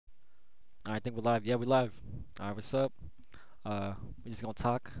I think we're live. Yeah, we're live. All right, what's up? We're just gonna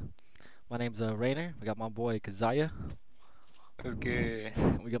talk. My name's Rainer. We got my boy Kaziah. That's good.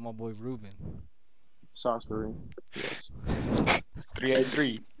 We got my boy Ruben. Sorcery. Yes.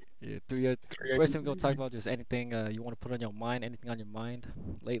 383. Yeah, first thing we're gonna talk 383. about just anything you want to put on your mind. Anything on your mind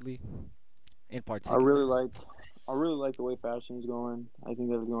lately, in I really particular. like I really like the way fashion is going. I think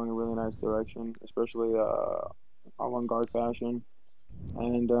that it's going in a really nice direction, especially avant-garde fashion.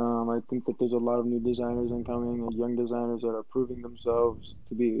 And I think that there's a lot of new designers incoming and young designers that are proving themselves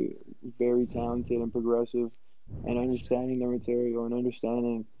to be very talented and progressive and understanding their material and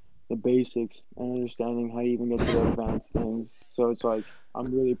understanding the basics and understanding how you even get to the advanced things. So it's like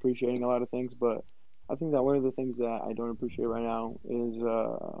I'm really appreciating a lot of things, but I think that one of the things that I don't appreciate right now is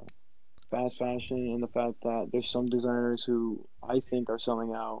fast fashion and the fact that there's some designers who I think are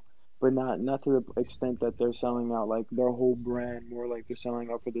selling out, but not to the extent that they're selling out like their whole brand, more like they're selling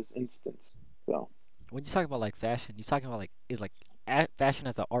out for this instance. So When you talk about like fashion, you're talking about like is like fashion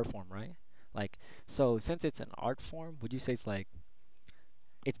as an art form, right? Like, so since it's an art form, would you say it's like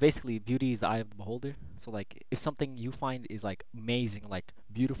it's basically beauty is the eye of the beholder? So like, if something you find is like amazing, like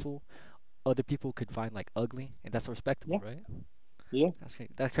beautiful, other people could find like ugly, and that's respectable, yeah, right? yeah,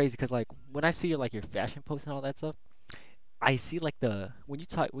 That's crazy because like when I see your like your fashion posts and all that stuff, I see like the when you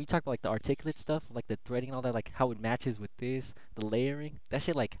talk about like the articulate stuff, like the threading and all that, like how it matches with this, the layering. That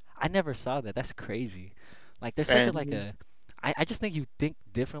shit, like I never saw that. That's crazy. Like there's such a Same. like yeah. a I just think you think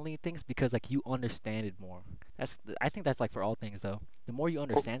differently in things because like you understand it more. I think that's like for all things though. The more you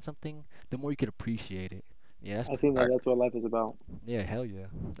Well, understand something, the more you could appreciate it. Yeah, I think that I, that's what life is about. yeah, hell yeah.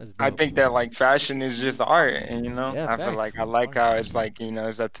 That's I dope. think that like fashion is just art, and Yeah, I feel like facts. I like Art. how it's like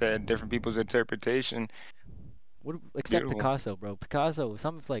it's up to different people's interpretation. Except Beautiful. Picasso, bro. Picasso,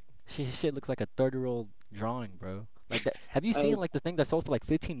 some of like shit looks like a 30-year-old drawing, bro. Like that. Have you I seen like the thing that sold for like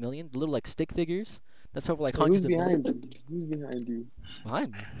 15 million? The little like stick figures that sold for like Hey, who's hundreds of million behind you? Who's behind you?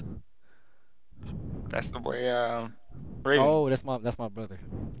 behind me. That's the way. Raven. Oh, that's my brother.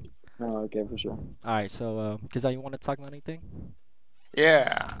 Oh, okay, for sure. All right, so cause you want to talk about anything?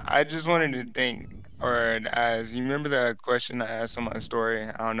 Yeah, I just wanted to think, or as you remember the question I asked on my story.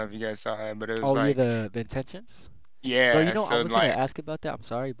 I don't know if you guys saw it, but it was Oh yeah, like, the intentions, bro. You yeah. know, I So was gonna like, ask about that. I'm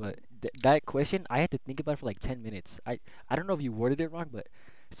sorry, but that question I had to think about it for like 10 minutes. I don't know if you worded it wrong, but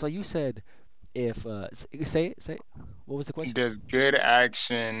so you said if say it. What was the question? does good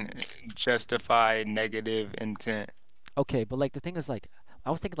action justify negative intent? Okay, but like the thing is like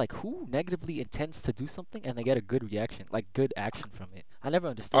I was thinking like who negatively intends to do something and they get a good reaction, like good action from it. I never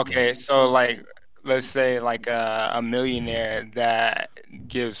understood that. Okay, so like let's say like a millionaire that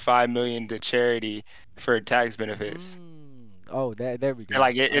gives 5 million to charity for tax benefits. Oh, there we And go.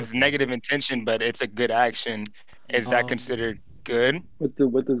 like it's Okay. negative intention, but it's a good action. Is that Um, considered good?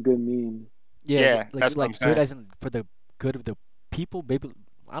 What does good mean? yeah, Yeah, like that's what I'm like good saying. as in for the good of the people, maybe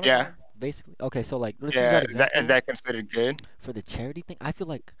I don't Yeah, know, basically. Okay, so like let's use yeah. that Is example that considered good? for the charity thing. I feel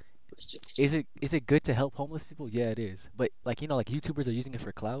like is it good to help homeless people? Yeah, it is. But like like YouTubers are using it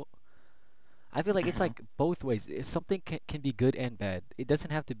for clout. I feel like it's Hmm. like both ways. Something can be good and bad. It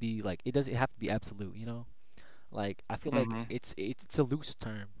doesn't have to be like it doesn't have to be absolute, you know? Like I feel like Hmm. it's a loose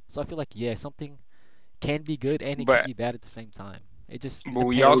term. So I feel like yeah, something can be good and it can But be bad at the same time. It but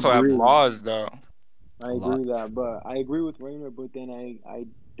we I depends also have agree. laws though. I a lot. agree that, but I agree with Rainer, but then I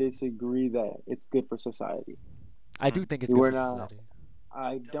disagree that it's good for society. I Mm. do think it's good We're for not. society.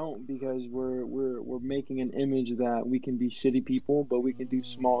 I don't because we're making an image that we can be shitty people, but we can do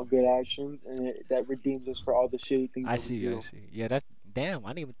small Mm, good actions, and that redeems us for all the shitty things I that we see, I do. see. Yeah, that's damn. I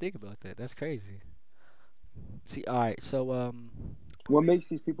didn't even think about that. That's crazy. See, all right. So What makes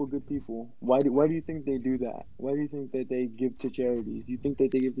these people good people? Why do you think they do that? Why do you think that they give to charities? Do you think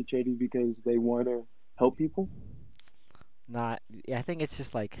that they give to charities because they want to help people? not. Yeah, I think it's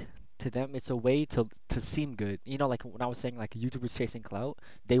just like to them, it's a way to seem good. You know, like when I was saying like YouTubers chasing clout,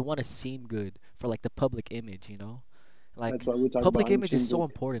 they want to seem good for like the public image. You know, That's like why we talk public about image is so intrinsic.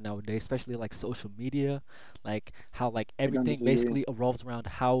 important nowadays, especially like social media, like how like I don't everything disagree. basically revolves around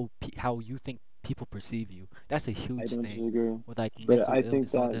how you think people perceive you. That's a I huge don't thing disagree. with like But mental I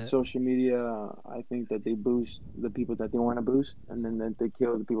think illness, all that that. social media, I think that they boost the people that they want to boost, and then that they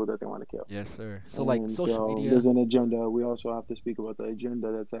kill the people that they want to kill. Yes, sir. So like And social so there's media an agenda. We also have to speak about the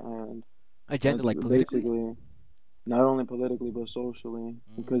agenda that's at hand. agenda, That's like politically. basically not only politically but socially,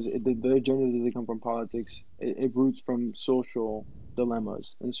 because the agenda doesn't come from politics. It roots from social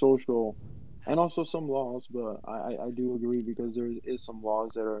dilemmas and social, and also some laws. But I do agree because there is some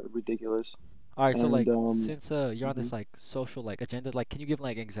laws that are ridiculous. All right, so And like since you're on this mhm. like social like agenda, like can you give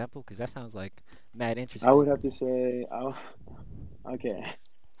like an example? Because that sounds like mad I would interesting. have to say, okay.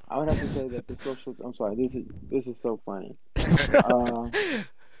 I would have to say that the social. I'm sorry. This is so funny. Uh,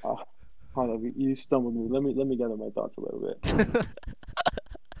 uh hold on. You stumbled me. Let me gather my thoughts a little bit.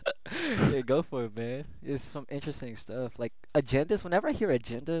 Yeah, go for it, man. It's some interesting stuff. Like agendas. Whenever I hear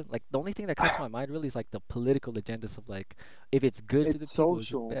agenda, like the only thing that comes to my mind really is like the political agendas of like, if it's good for the It's people,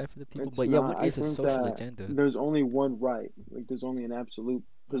 is it social. bad for the people? It's But yeah, not. what I is a think social that agenda? there's only one right. Like there's only an absolute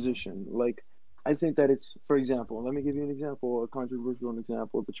Mm-hmm. position. Like I think that it's, for example, let me give you an example, a controversial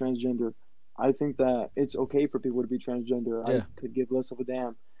example, the transgender. I think that it's okay for people to be transgender. I Yeah, could give less of a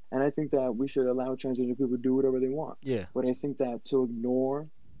damn. And I think that we should allow transgender people to do whatever they want. yeah, But I think that to ignore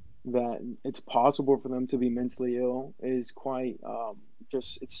that it's possible for them to be mentally ill is quite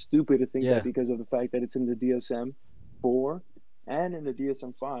just it's stupid to think that yeah, because of the fact that it's in the DSM 4 and in the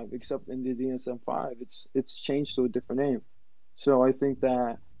DSM 5, except in the DSM 5 it's changed to a different name. So I think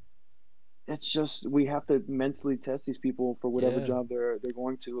that it's just we have to mentally test these people for whatever yeah. job they're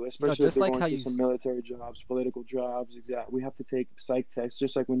going to, You know, especially if just they're like going how to some military jobs, political jobs. Exactly, we have to take psych tests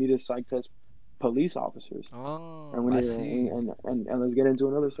just like we need to psych test police officers. And Oh, we I need to, see. and let's get into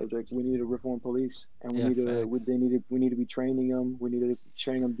another subject. We need to reform police, and we Yeah, need to we, facts. they need to we need to be training them. We need to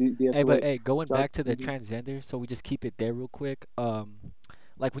train them Hey, but de-escalate. hey, going So, back to the mhm. transgender, so we just keep it there real quick.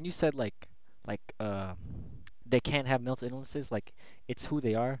 Like when you said like they can't have mental illnesses, like it's who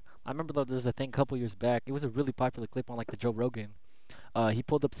they are. I remember though there was a thing a couple years back. It was a really popular clip on like the Joe Rogan. He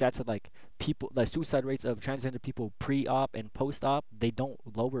pulled up stats of like people, like suicide rates of transgender people pre-op and post-op. They don't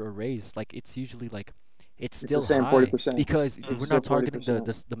lower or raise. Like it's usually like it's It's the still same forty high percent. because It's we're Mhm. still not forty targeting the,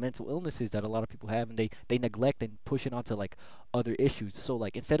 percent. the mental illnesses that a lot of people have, and they neglect and push it onto like other issues. So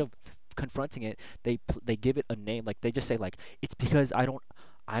like instead of confronting it, they give it a name. Like they just say like it's because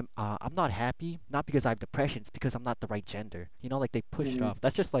I'm not happy, not because I have depression. It's because I'm not the right gender. You know, like they push it Hmm. off.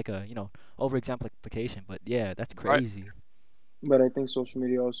 That's just like a over exemplification. But yeah, that's Right. crazy. But I think social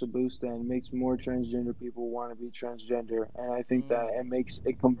media also boosts that and makes more transgender people want to be transgender, and I think that Mm,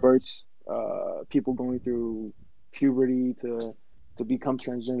 it converts people going through puberty to become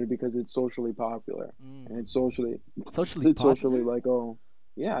transgender because it's socially popular and mm. Socially it's socially popular? like, oh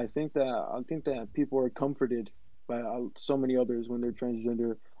yeah, I think that people are comforted by so many others when they're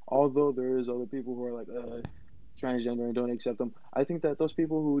transgender, although there is other people who are like transgender and don't accept them. I think that those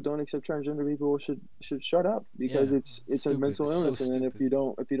people who don't accept transgender people should shut up Yeah. because it's a Stupid. mental It's so illness, and then stupid.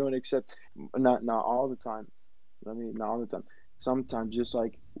 if you don't accept, not all the time, I mean, not all the time. Sometimes, just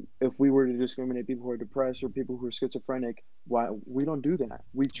like if we were to discriminate people who are depressed or people who are schizophrenic, why we don't do that?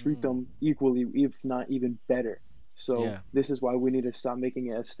 We treat Mm. them equally, if not even better. So Yeah. this is why we need to stop making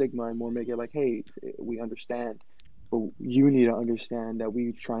it a stigma and more make it like, hey, we understand, but you need to understand that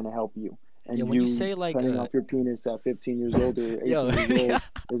we're trying to help you, Yeah, and when you you say like cutting off your penis at 15 years old or yo, 18 years yeah. old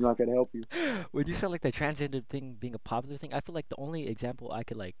is not going to help you. When you say like the transgender thing being a popular thing, I feel like the only example I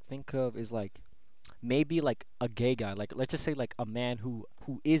could like think of is like maybe like a gay guy. Like let's just say like a man who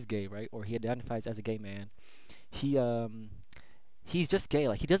is gay, right? Or he identifies as a gay man. He he's just gay.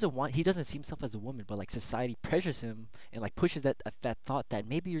 Like he doesn't see himself as a woman, but like society pressures him and like pushes that thought that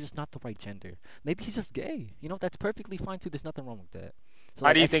maybe you're just not the right gender. Maybe he's just gay. You know, that's perfectly fine too. There's nothing wrong with that. So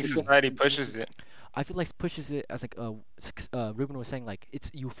How like do I you think It's a, see. society pushes it? I feel like pushes it as like Ruben was saying, like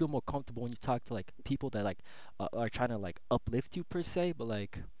it's you feel more comfortable when you talk to like people that like are trying to like uplift you per se, but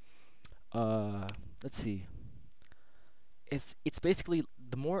like uh let's see, it's basically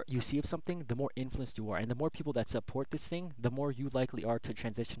the more you see of something, the more influenced you are, and the more people that support this thing, the more you likely are to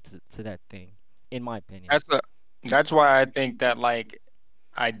transition to that thing, in my opinion. That's the that's why I think that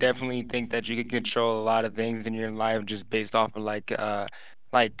I definitely think that you can control a lot of things in your life just based off of like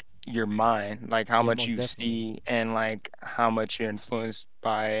your mind, like how Yeah, much most you definitely. see and like how much you're influenced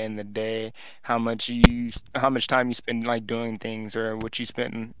by in the day, how much time you spend like doing things or what you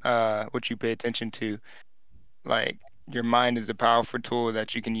pay attention to. Like your mind is a powerful tool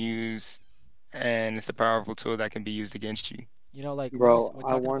that you can use and it's a powerful tool that can be used against you. You know, like bro. when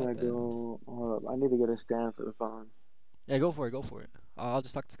I talking want about to that. go. Hold up. I need to get a stand for the phone. Yeah, go for it, go for it. I'll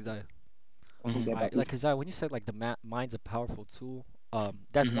just talk to Kaziah. Hmm. Okay, Alright, papi. like Kaziah, when you said like the mind's a powerful tool,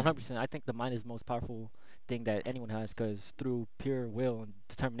 that's Hmm. 100%. I think the mind is the most powerful thing that anyone has, because through pure will and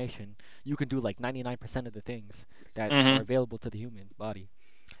determination, you can do like 99% of the things that are Hmm. available to the human body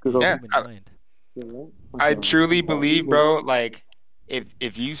Good and the Yeah, old. human mind. Good old. I'm I sorry. truly I'm sorry. believe, Good. bro, like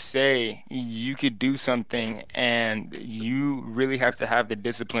if you say you could do something and you really have to have the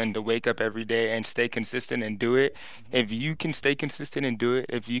discipline to wake up every day and stay consistent and do it, Hmm. if you can stay consistent and do it,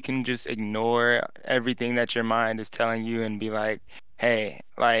 if you can just ignore everything that your mind is telling you and be like, hey,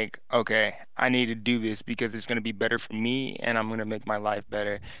 like, okay, I need to do this because it's going to be better for me and I'm going to make my life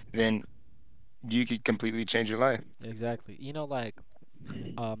better, then you could completely change your life. Exactly. You know, like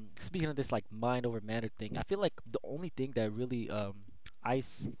speaking of this like mind over matter thing, I feel like the only thing that really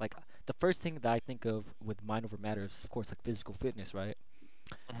like the first thing that I think of with mind over matter is of course like physical fitness, right?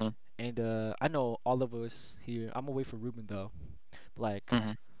 Hmm. And I know all of us here. I'm away from Ruben though. Like,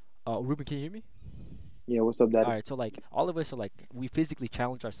 Hmm. Ruben, can you hear me? Yeah, what's up, All Daddy? right, so like all of us are like we physically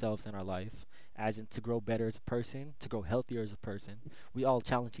challenge ourselves in our life, as in to grow better as a person, to grow healthier as a person. We all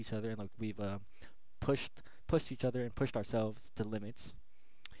challenge each other, and like we've pushed pushed each other and pushed ourselves to limits.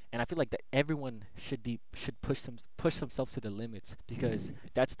 And I feel like that everyone should push themselves to the limits because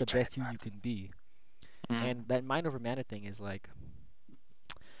that's the best you can be. Hmm. And that mind over matter thing is like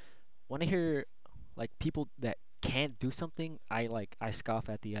when I hear like people that can't do something, I scoff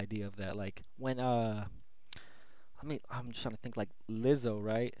at the idea of that. Like when I mean, I'm just trying to think like Lizzo,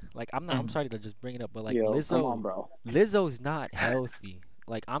 right? Like I'm Hmm. sorry to just bring it up, but like Yo, come on, bro. Lizzo's not healthy.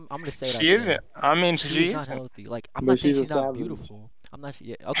 Like I'm gonna say it out She isn't. there. I mean, She is she not isn't. healthy. Like I'm not But saying she's a she's not savage. beautiful. I'm not.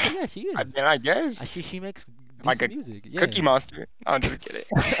 Yeah, okay, yeah, she I is. mean, I guess She makes like decent a music. Yeah. Cookie Monster. I'm just kidding.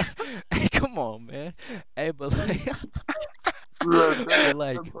 Hey, come on, man. Hey, but like, Right, but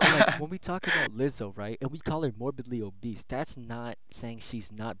like when we talk about Lizzo, right, and we call her morbidly obese, that's not saying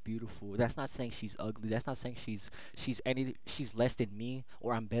she's not beautiful. That's not saying she's ugly. That's not saying she's less than me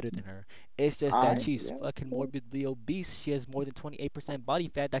or I'm better than her. It's just that I she's yeah. fucking morbidly obese. She has more than 28% body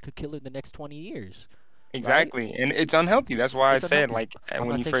fat that could kill her in the next 20 years, right? Exactly, and it's unhealthy. That's why I It's said unhealthy. like I'm when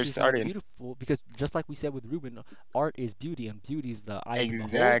not you saying first she's not started. beautiful because just like we said with Ruben, art is beauty and beauty is the eye of the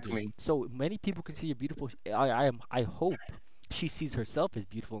beholder. Exactly. So many people can see you're beautiful. I hope she sees herself as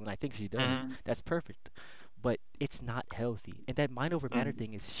beautiful, and I think she does. Hmm. That's perfect. But it's not healthy. And that mind over matter Hmm.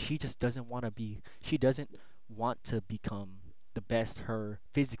 thing is she just doesn't want to be. She doesn't want to become the best her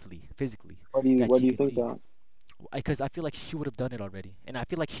physically that What she do you could think be that? because I feel like she would have done it already, and I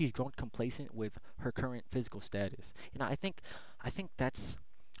feel like she's grown complacent with her current physical status. And I think that's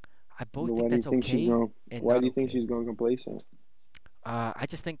I both think Why do you that's think she's okay going? and Why not do you think okay. she's going complacent? I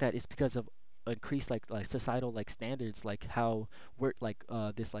just think that it's because of increased like societal like standards, like how we're like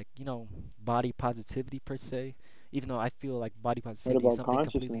this like body positivity per se. Even though I feel like body What positivity is about something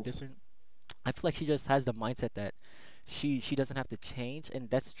completely consciousness? different. I feel like she just has the mindset that she doesn't have to change, and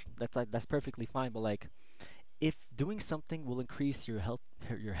that's perfectly fine. But like if doing something will increase your health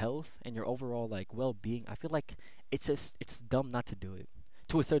and your overall like well-being, I feel like it's dumb not to do it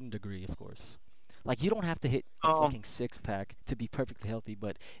to a certain degree, of course. Like you don't have to hit a Um, fucking six pack to be perfectly healthy,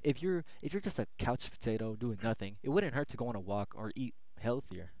 but if you're just a couch potato doing nothing, it wouldn't hurt to go on a walk or eat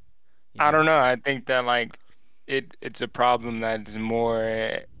healthier, you I know. don't know. I think that like it's a problem that's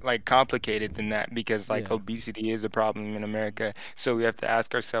more like complicated than that because like Yeah. obesity is a problem in America. So we have to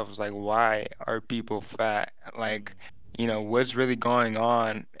ask ourselves like why are people fat? Like, Mm. what's really going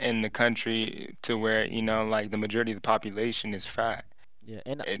on in the country to where, like the majority of the population is fat. Yeah,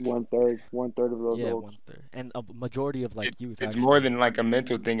 and It's One third of the yeah, adults. one third, and a majority of it, like youth it's more actually. than like a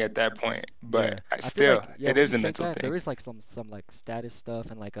mental thing at that point, Yeah, but I feel still like yeah, it when is you a say mental that, thing. there is like some like status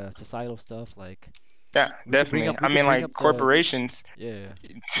stuff and like societal stuff. Like Yeah, definitely. we I could mean bring like up corporations yeah,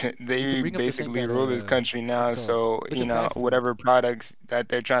 we could they bring up the thing basically that rule this country what's it now, called? so Look at fast food. whatever products that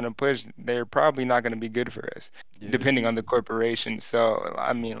they're trying to push, they're probably not going to be good for us, Yeah, depending on the corporation. So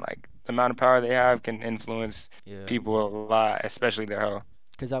I mean, like the amount of power they have can influence yeah. people a lot, especially their health.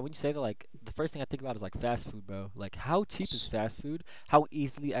 Because when you say that, like the first thing I think about is like fast food, bro. Like how cheap is fast food? How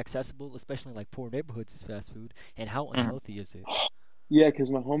easily accessible, especially in like poor neighborhoods, is fast food, and how Mhm. unhealthy is it? Yeah, cause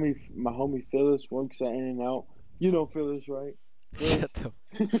my homie Phyllis works at In-N-Out. You know Phyllis, right? Phyllis. Shut the.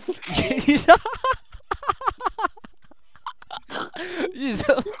 You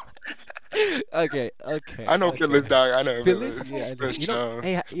so okay, okay, I know Phyllis, okay. dog. I know Phyllis, Phyllis yeah, I for know. sure.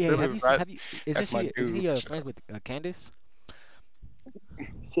 Yeah, have Phyllis, you that have you? Isn't that's my she? Isn't dude he for friends sure. with Candace?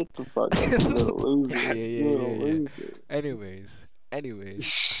 Shut the fuck up, you little Yeah, loser. yeah, You yeah, little yeah. loser. Anyways.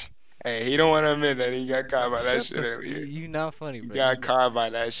 Hey, he don't want to admit that he got caught by that shit earlier. You not funny, He bro. got caught by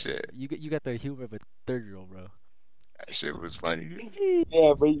that shit. You got the humor of a 30-year-old, bro. That shit was funny.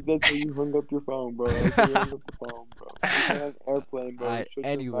 Yeah, but that's why you hung up your phone, bro. That's why you hung up the phone, bro. You put on airplane mode.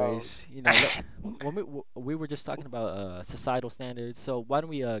 Shut your mouth. Anyways, when we were just talking about societal standards, so why don't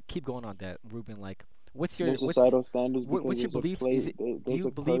we keep going on that, Ruben? Like, There's societal standards because what's your belief? Is it do you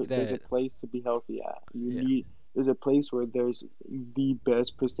believe there's a that? place to be healthy at. Yeah. There's a place where there's the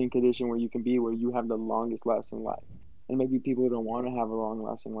best pristine condition where you can be, where you have the longest lasting life. And maybe people don't want to have a long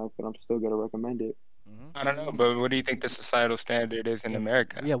lasting life, but I'm still gonna recommend it. Hmm. I don't know, but what do you think the societal standard is in Yeah.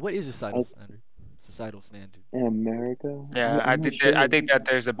 America? Yeah. What is I, Societal standard. in America, Yeah, I'm not I sure. think that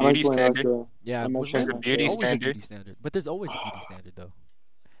there's a I'm beauty actually not standard. sure. Yeah, I'm but actually There's remember, a not there's beauty sure. always a standard. beauty standard. But there's always a beauty standard, though.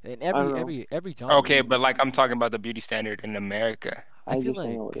 in I don't know. every genre. Okay, but like I'm talking about the beauty standard in America. I I feel just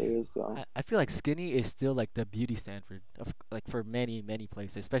don't like know what it is though. I feel like skinny is still like the beauty standard of like for many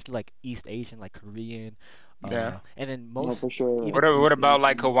places, especially like East Asian, like Korean, Yeah. and then No, most for sure. What even what about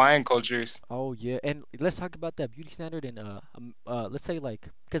like Asian. Hawaiian cultures? oh yeah, and let's talk about that beauty standard in let's say like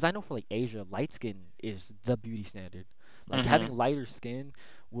because I know for like Asia, light skin is the beauty standard. Like having Mhm. lighter skin,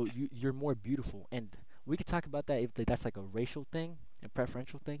 well you're more beautiful, and we could talk about that if that's like a racial thing and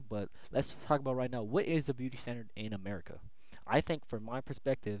preferential thing. But let's talk about right now what is the beauty standard in America. I think from my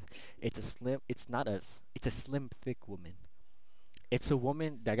perspective, it's a slim. It's not a. It's a slim, thick woman. It's a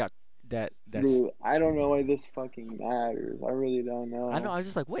woman that got that's. Dude, I don't know why this fucking matters. I really don't I know. know. I was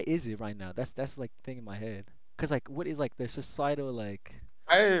just like, what is it right now? That's like the thing in my head. Cause like, what is like the societal like?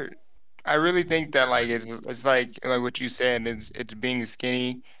 I I really think that like it's like what you said. It's being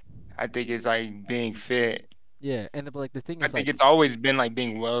skinny. I think it's like being fit. Yeah, and but like the thing I is think like, it's always been like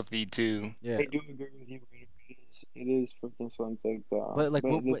being wealthy too. yeah, I do agree with you. It is freaking slim thick though. but like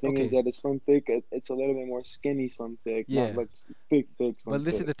But the what thing is okay, that it's slim thick. It's a little bit more skinny slim thick, not yeah. like thick But slim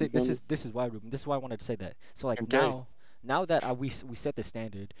listen, thick. the You thing. feel me? This is why Ruben. This is why I wanted to say that. So like Okay. now that we set the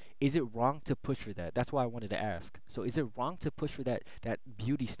standard, is it wrong to push for that? That's why I wanted to ask. So is it wrong to push for that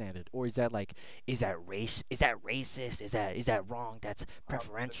beauty standard, or is that like is that race? Is that racist? Is that wrong? That's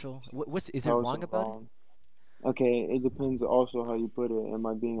preferential. What's is it How is it wrong about it? wrong? Okay, it depends also how you put it. Am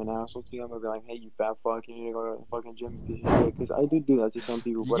I being an asshole to you? I'm gonna be like, hey, you fat fuck, you need to go to the fucking gym, you piece of shit. Because I do that to some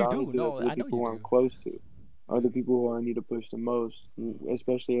people, but You I only do. do that No, to the I know people you who I'm do. close to, or the people who I need to push the most,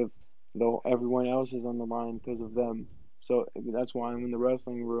 especially if though everyone else is on the line because of them. So that's why I'm in the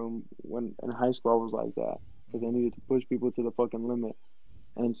wrestling room. When in high school, I was like that because I needed to push people to the fucking limit.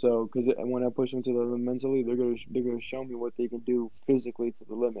 And so, because when I push them to the limit mentally, they're gonna show me what they can do physically to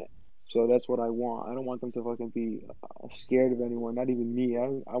the limit. So that's what I want. I don't want them to fucking be scared of anyone, not even me.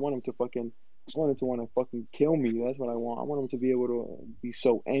 I want them to fucking, I want them to want to fucking kill me. That's what I want. I want them to be able to be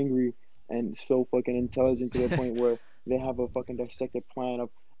so angry and so fucking intelligent to the point where they have a fucking dissected plan of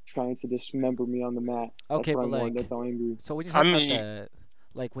trying to dismember me on the mat. That's Okay, what I but want. like, That's how angry. so when you I talk about mean, that,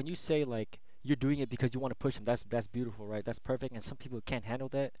 like when you say like you're doing it because you want to push them, that's beautiful, right? That's perfect, and some people can't handle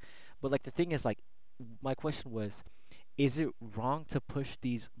that. But like the thing is like, my question was, is it wrong to push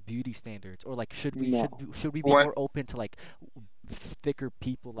these beauty standards, or like No, should we be what more open to like thicker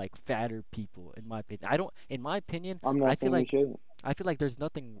people, like fatter people? In my opinion, I don't. In my opinion, I'm I not feel saying we like shouldn't. there's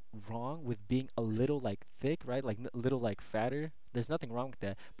nothing wrong with being a little like thick, right? Like a little like fatter. There's nothing wrong with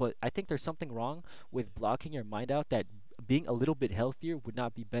that. But I think there's something wrong with blocking your mind out that being a little bit healthier would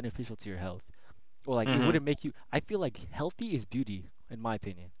not be beneficial to your health, or like it mhm. wouldn't make you. I feel like healthy is beauty, in my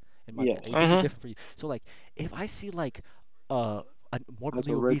opinion. In my Yes, opinion, it can be Mhm. different for you. So like, if I see like uh, a that's morbidly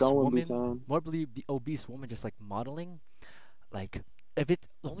what Rick obese Owen be woman, saying. obese woman just like modeling, like if it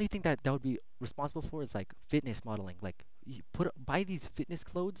the only thing that would be responsible for is like fitness modeling, like you buy these fitness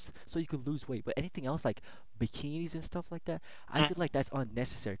clothes so you could lose weight, but anything else like bikinis and stuff like that, I feel like that's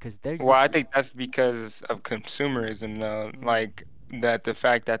unnecessary because they're Well, just I think that's because of consumerism, though. mm, Like that, the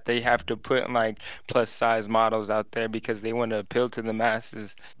fact that they have to put like plus size models out there because they want to appeal to the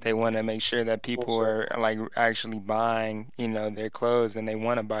masses. They want to make sure that people Also, are like actually buying, their clothes and they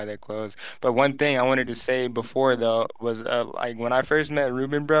want to buy their clothes. But one thing I wanted to say before though was like when I first met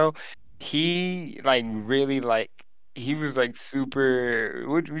Ruben, bro, he like really like he was like super.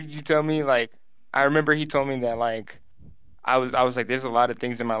 What would you tell me? Like I remember he told me that like. I was like, there's a lot of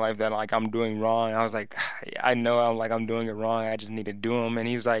things in my life that like I'm doing wrong. I was like, I know I'm doing it wrong. I just need to do them. And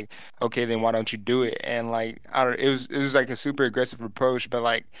he's like, okay, then why don't you do it? And like I don't, it was like a super aggressive approach, but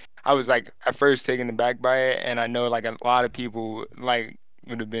like I was like at first taken aback by it, and I know like a lot of people like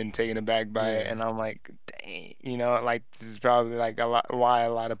would have been taken aback by it, yeah, and I'm like, dang, like this is probably like a lot why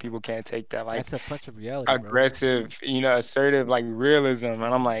a lot of people can't take that like that's a punch of reality, bro. aggressive, assertive like realism. And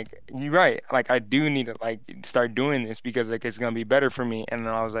I'm like, you're right. Like I do need to like start doing this because like it's gonna be better for me. And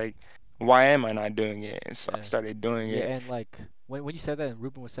then I was like, why am I not doing it? And so I Yeah, started doing yeah, it. and like when you said that, and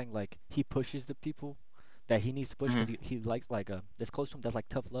Ruben was saying like he pushes the people that he needs to push Hmm. because he likes like that's close to him, that's like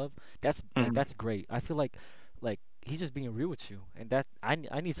tough love. That's like Hmm. that's great. I feel like he's just being real with you, and that I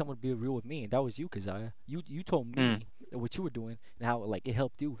need someone to be real with me, and that was you, Kaziah. You told Hmm. me what you were doing and how like it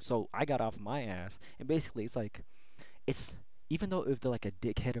helped you, so I got off my ass, and basically it's like it's even though if they're like a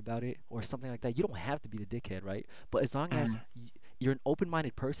dickhead about it or something like that, you don't have to be the dickhead, right? But as long as Hmm. you're an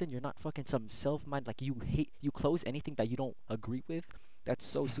open-minded person, you're not fucking some self-mind like you close anything that you don't agree with. That's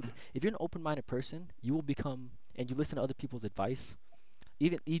so stupid. If you're an open-minded person, you will become and you listen to other people's advice.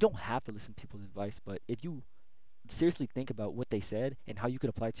 Even you don't have to listen to people's advice, but if you seriously think about what they said and how you could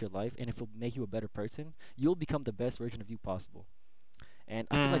apply it to your life and if it'll make you a better person, you'll become the best version of you possible. and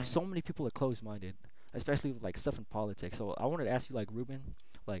I feel like Mm. so many people are closed-minded, especially with like stuff in politics. So I wanted to ask you, like Ruben,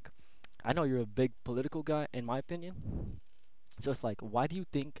 like I know you're a big political guy, in my opinion. Just like, why do you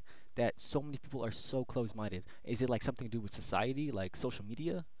think that so many people are so close-minded? Is it like something to do with society, like social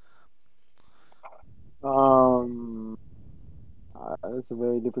media? Um, that's a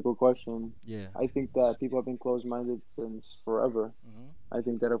very difficult question. Yeah. I think that people have been closed-minded since forever. Mhm. I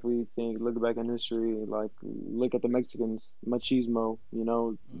think that if we think look back in history, like look at the Mexicans, machismo,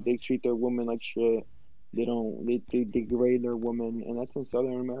 Mhm. they treat their women like shit. They degrade their women, and that's in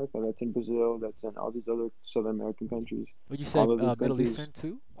Southern America, that's in Brazil, that's in all these other Southern American countries. Would you say All of these Middle countries, Eastern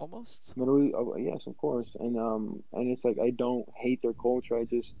too, almost? Middle East, oh, yes, of course, and it's like I don't hate their culture. I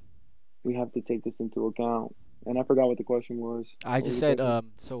just we have to take this into account. And I forgot what the question was. I What was just the said,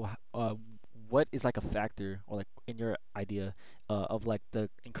 question? what is like a factor, or like in your idea, of like the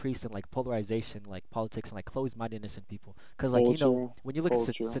increase in like polarization, like politics and like closed-mindedness in people? Because like Culture, when you look at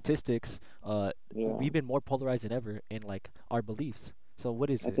culture. statistics, Yeah, we've been more polarized than ever in like our beliefs. So what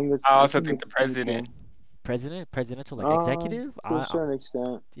is it? I I also think think the that's culture. president. Presidential, like executive? To a certain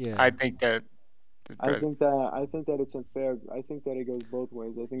extent. Yeah, I think that the president. I think that it's unfair. I think that it goes both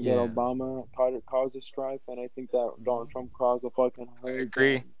ways. I think that yeah. Obama caused a strife, and I think that Donald Mhm. Trump caused a fucking I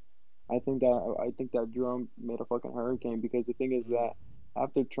agree. hurricane. I think that Trump made a fucking hurricane because the thing is Mhm. that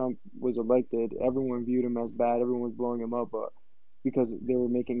after Trump was elected, everyone viewed him as bad. Everyone was blowing him up, but because they were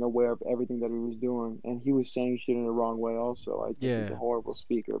making aware of everything that he was doing, and he was saying shit in the wrong way. Also, I think he's a Yeah. horrible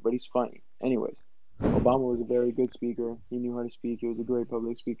speaker, but he's funny. Anyways, Obama was a very good speaker. He knew how to speak. He was a great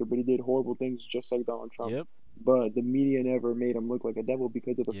public speaker, but he did horrible things just like Donald Trump. Yep. But the media never made him look like a devil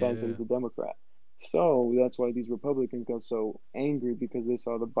because of the fact that Yeah. he's a Democrat. So that's why these Republicans got so angry because they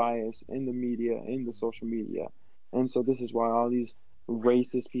saw the bias in the media, in the social media. And so this is why all these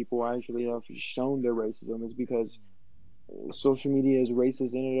racist people actually have shown their racism is because social media is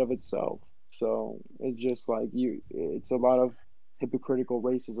racist in and of itself. So it's just like it's a lot of hypocritical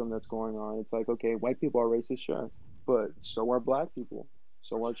racism that's going on. It's like, okay, white people are racist, sure, but so are black people,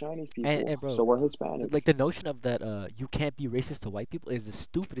 so are Chinese people, And bro, so are Hispanics. like the notion of that you can't be racist to white people is the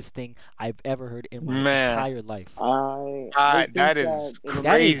stupidest thing I've ever heard in my Man, entire life. I think that is that it reminds me of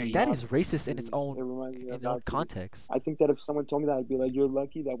crazy. That is Nazis. racist It reminds me in of its own Nazis. context. I think that if someone told me that, I'd be like, "You're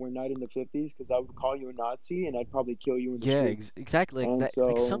lucky that we're not in the '50s, because I would call you a Nazi and I'd probably kill you in the Yeah, streets." exactly. Like And that.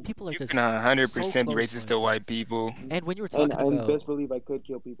 Like some so people are You can just so 100% be racist to close-minded. white people. And when you were And talking and about, best believe I could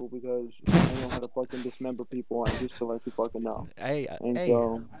kill people because I know how to fucking dismember people and just to let you fucking know. And hey, so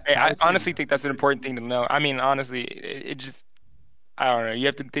Hey, I power to you. honestly think that's an important thing to know. I mean, honestly, it just I don't know. You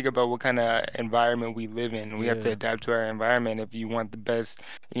have to think about what kind of environment we live in. We have to Yeah. adapt to our environment. If you want the best,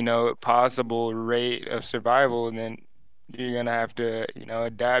 possible rate of survival, then you're gonna have to,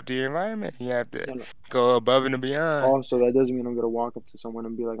 adapt to your environment. You have to and go above and beyond. also that doesn't mean I'm gonna walk up to someone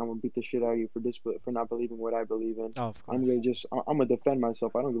and be like, I'm gonna beat the shit out of you for for not believing what I believe in. Oh, of I'm course. gonna I'm gonna defend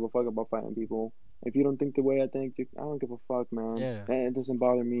myself. I don't give a fuck about fighting people. If you don't think the way I think, I don't give a fuck, man. Yeah. And it doesn't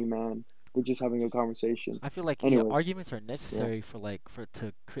bother me, man. We're just having a conversation. I feel like, yeah, Anyways, arguments are yeah. necessary for like for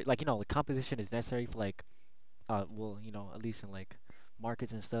to create, like, the competition is necessary for like, well, at least in like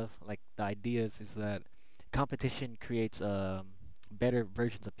markets and stuff. Like the ideas is that competition creates better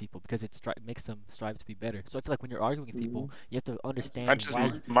versions of people because makes them strive to be better. So I feel like when you're arguing with people, Hmm. you have to understand Not just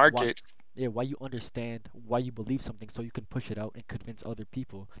why markets. yeah, why you understand why you believe something so you can push it out and convince other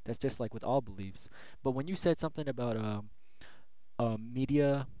people. That's just like with all beliefs. But when you said something about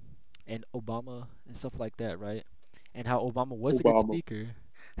media and Obama and stuff like that, right? And how Obama was a good Obama. speaker.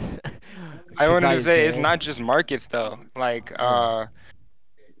 I wanted to Kaziah's say it's there. not just markets though. Like, Yeah.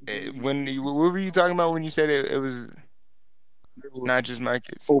 what were you talking about when you said it was not just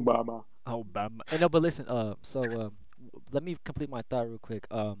markets? Obama. Obama. And no, but listen, let me complete my thought real quick.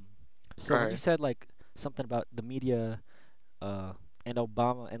 So Go when you ahead. said like something about the media, uh, and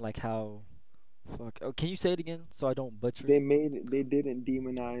Obama and like how, fuck, can you say it again so I don't butcher it? They didn't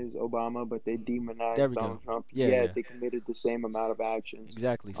demonize Obama, but they There demonized we go. Donald Trump. Yeah, Yet yeah, they committed the same amount of actions.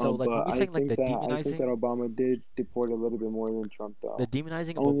 exactly. So like when But we're saying like the I think that demonizing, Obama did deport a little bit more than Trump, the though.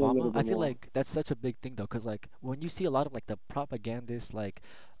 demonizing of Only a Obama, little I bit feel more. like that's such a big thing though, cause like when you see a lot of like the propagandists, like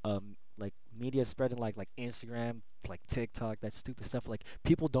media spreading like Instagram, like TikTok, that stupid stuff, like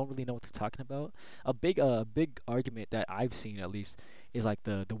people don't really know what they're talking about. A big argument that I've seen at least is like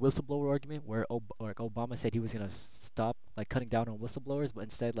the whistleblower argument, where like Obama said he was gonna stop like cutting down on whistleblowers, but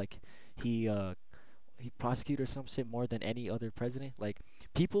instead like he uh he prosecuted or some shit more than any other president. Like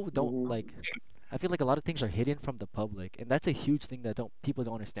people don't Hmm. like. I feel like a lot of things are hidden from the public, and that's a huge thing that don't people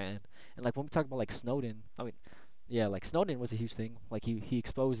don't understand. And like when we talk about like Snowden, I mean, yeah, like Snowden was a huge thing. Like he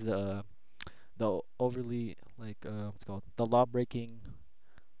exposed the overly, like what's it called, the law breaking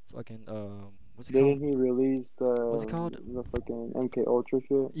fucking what's it called? Didn't he release What's it called? the fucking MK Ultra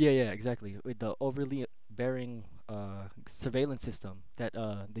shit? Yeah, yeah, exactly. With the overly bearing surveillance system that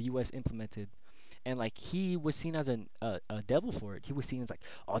the U.S. implemented, and like he was seen as a devil for it. He was seen as like,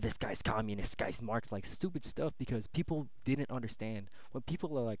 oh, this guy's communist, guy's Marx, like stupid stuff because people didn't understand. When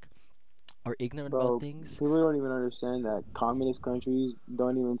people are ignorant about Bro, things, people don't even understand that communist countries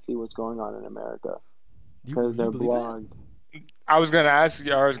don't even see what's going on in America because you they're believe that? blocked. I was gonna ask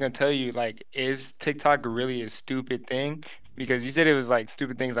you, I was gonna tell you, like, is TikTok really a stupid thing? Because you said it was like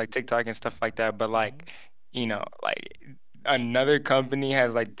stupid things like TikTok and stuff like that, but Hmm. like, like another company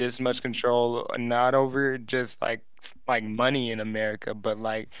has like this much control, not over just like money in America, but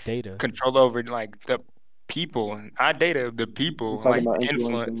like Data. control over like the people, not data, the I'm people, What talking do like you about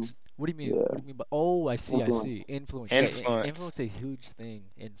influencing. influence, What do you mean? What Yeah, do you mean by? Oh, I see. I influence. see. Influence. Yeah, influence. influence is a huge thing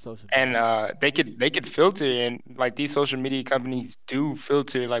in social And media. they could filter, and like these social media companies do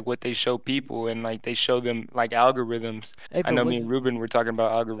filter like what they show people, and like they show them like algorithms. Hey, I but know me what's and Ruben were talking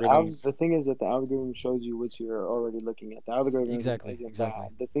about algorithms. The thing is that the algorithm shows you what you're already looking at. The algorithm exactly, isn't bad. exactly.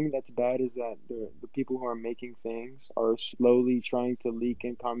 The thing that's bad is that the people who are making things are slowly trying to leak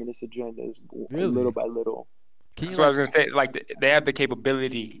in communist agendas little Really? by little. Can you That's what I like? was gonna say. Like they have the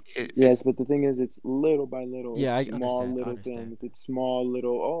capability. Yes, but the thing is, it's little by little. Yeah, It's I small understand. I little understand. things. It's small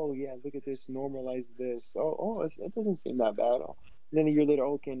little. Oh yeah, look at this. Normalize this. It doesn't seem that bad. Oh. Then a year later,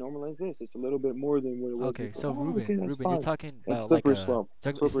 okay, normalize this. It's a little bit more than what it was Okay, before. so Oh, okay, that's Ruben, you're fine. talking It's about like slippery a slope.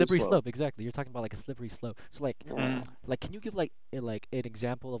 Slippery slippery slope. slope. Exactly. You're talking about like a slippery slope. So Yeah. can you give like like an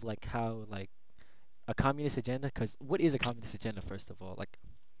example of like how like a communist agenda? Because what is a communist agenda first of all? Like,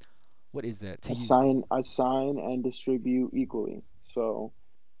 what is that to you? Assign and distribute equally. So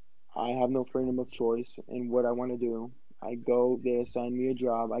I have no freedom of choice in what I want to do. I go, they assign me a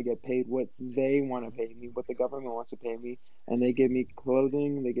job, I get paid what they want to pay me, what the government wants to pay me, and they give me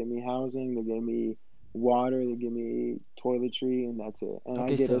clothing, they give me housing, they give me water, they give me toiletry, and that's it. And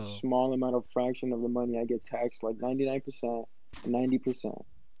I Okay, get a so small amount of fraction of the money. I get taxed like 99%, 90%.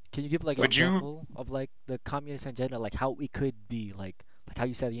 can you give like an would you example of like the communist agenda, like how it could be like how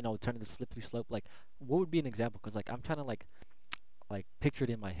you said, turning the slippery slope. Like, what would be an example? Because like I'm trying to like picture it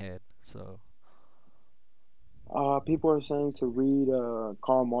in my head. So People are saying to read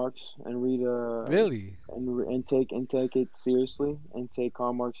Karl Marx and read really, and take it seriously and take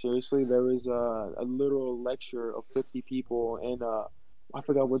Karl Marx seriously. There was a literal lecture of 50 people in I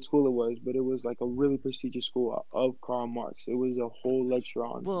forgot what school it was, but it was like a really prestigious school of Karl Marx. It was a whole lecture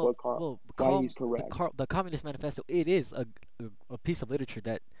on why he's correct. The Communist Manifesto. It is a piece of literature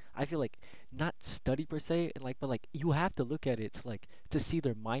that I feel like not study per se, and like but like you have to look at it to like to see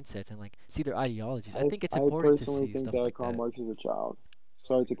their mindsets and like see their ideologies. I think it's I important to personally see think stuff that like Karl that. Marx is a child.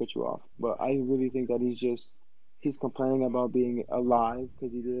 Sorry to cut you off, but I really think that he's complaining about being alive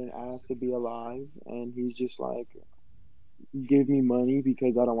because he didn't ask to be alive, and he's just like, give me money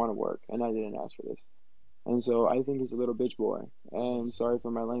because I don't want to work and I didn't ask for this. And so I think he's a little bitch boy. And Hmm. sorry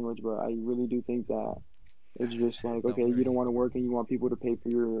for my language, but I really do think that it's just like, Don't okay, you don't worry. want to work and you want people to pay for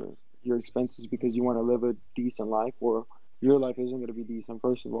your expenses because you want to live a decent life, or your life isn't going to be decent.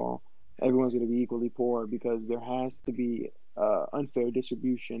 First of all, everyone's going to be equally poor because there has to be unfair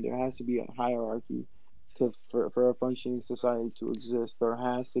distribution. There has to be a hierarchy for a functioning society to exist. There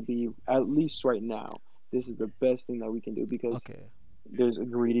has to be, at least right now, this is the best thing that we can do because Okay, there's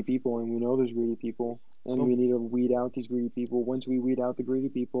greedy people, and we know there's greedy people, and but we need to weed out these greedy people. Once we weed out the greedy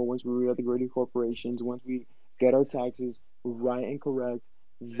people, once we weed out the greedy corporations, once we get our taxes right and correct,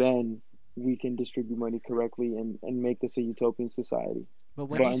 then we can distribute money correctly and make this a utopian society.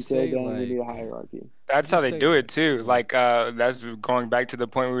 when But you until say then, we need a like hierarchy. when That's you how they say do it too. what? Like that's going back to the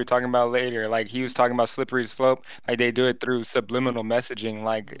point we were talking about later. Like he was talking about slippery slope. Like they do it through subliminal messaging.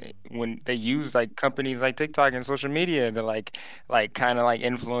 Like Hmm. when they use like companies like TikTok and social media to like kind of like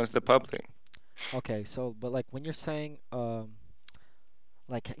influence the public. Okay, so but like when you're saying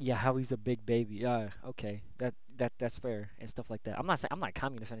like yeah how he's a big baby, yeah, okay, that's fair and stuff like that. I'm not saying I'm not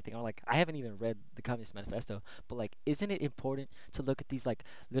communist or anything, or like I haven't even read the Communist Manifesto, but like isn't it important to look at these like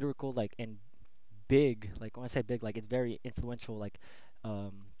lyrical like and big, like when I say big, like it's very influential like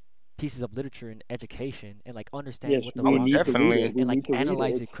um pieces of literature and education and like understand Yes, what the Oh, we wrongs need to are read it. definitely. We and like need to read it.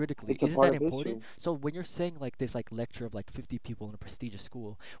 analyze it critically. It's a Isn't part that of important? history. So when you're saying like this like lecture of like 50 people in a prestigious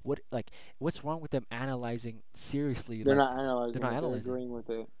school, what's wrong with them analyzing seriously? They're Like not they're analyzing not it. They're analyzing. agreeing with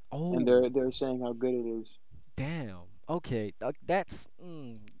it, and Oh, they're saying how good it is. damn. Okay, that's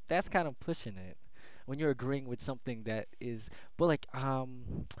kind of pushing it. When you're agreeing with something that is, but like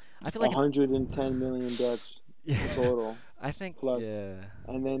I feel like 110 million deaths yeah, total I think plus, yeah.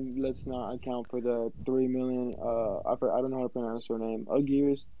 and then let's not account for the 3 million. I don't know how to pronounce her name.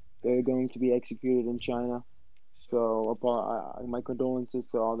 Ugiers. going to be executed in China. So, my condolences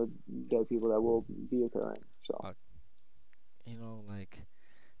to all the dead people that will be occurring. So, Uh, like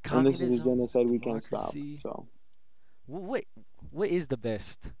and this is a communism, genocide we can't stop. democracy. So, What what is the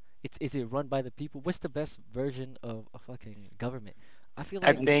best? Is it run by the people? What's the best version of a fucking government? I feel I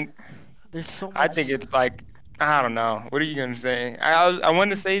I, like think there's so I think much. it's like I don't know. What are you gonna say? I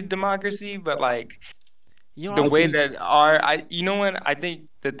want to say democracy, but like the way Honestly, that our I you know what I think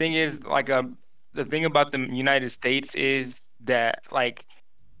the thing is like the thing about the United States is that like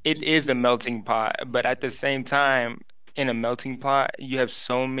it is a melting pot, but at the same time, in a melting pot, you have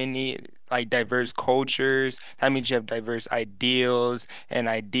so many like diverse cultures. That means you have diverse ideals and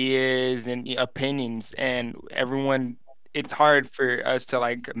ideas and opinions, and everyone. It's hard for us to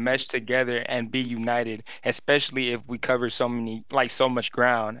like mesh together and be united, especially if we cover so many, like so much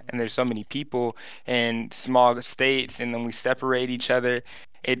ground, and there's so many people and small states, and then we separate each other.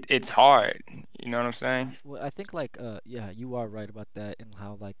 It's hard. You know what I'm saying? well, I think like yeah, you are right about that and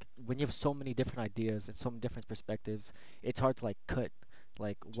how like when you have so many different ideas and so many different perspectives, it's hard to like cut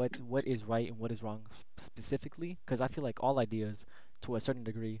like what is right and what is wrong specifically because I feel like all ideas to a certain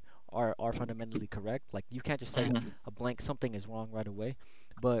degree are fundamentally correct. Like you can't just say Mhm. a blank something is wrong right away.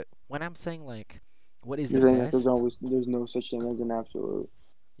 But when I'm saying like what is the you're saying that best? there's no such thing as an absolute.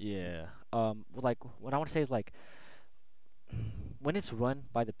 Yeah. Like what I want to say is like when it's run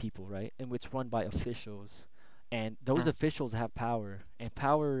by the people, right, and it's run by officials, and those Mm. officials have power, and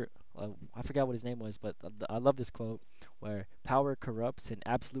power. I forgot what his name was, but I love this quote where power corrupts and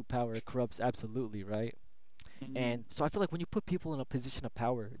absolute power corrupts absolutely, right? And so I feel like when you put people in a position of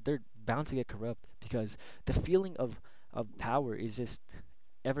power, they're bound to get corrupt because the feeling of power is just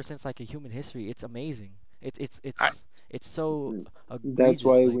ever since like a human history, it's amazing. It's it's I it's it's so That's egregious.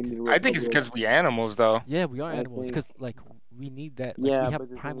 why we Like need a I think it's republic. because we animals though. yeah, we are I animals think, because like we need that. Like we yeah, have but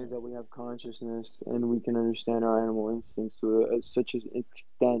the thing is primal. that we have consciousness and we can understand our animal instincts to such an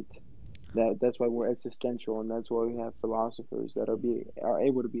extent that's why we're existential, and that's why we have philosophers that are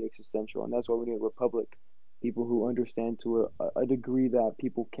able to be existential, and that's why we need a republic. People who understand to a degree that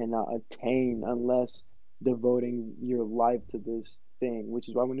people cannot attain unless devoting your life to this thing, which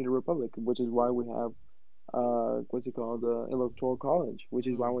is why we need a republic, which is why we have what's it called, the electoral college, which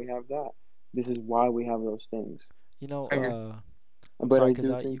is why Mm. we have that. This is why we have those things. You know, Okay. I'm But sorry, I cause do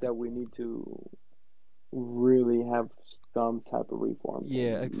you think could. that we need to really have some type of reforms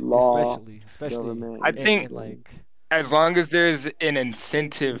Yeah, in law, especially, government, I and think everything. like, as long as there's an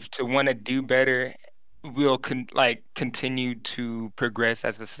incentive to want to do better, we'll like continue to progress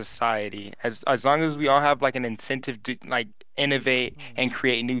as a society. As long as we all have like an incentive to like innovate hmm, and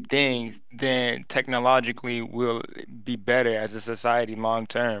create new things, then technologically we'll be better as a society long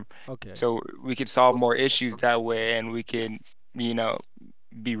term. okay. So we could solve more issues that way, and we can, you know,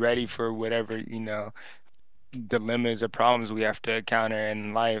 be ready for whatever, dilemmas or problems we have to encounter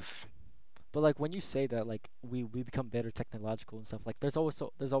in life. But like when you say that, like we become better technological and stuff. Like there's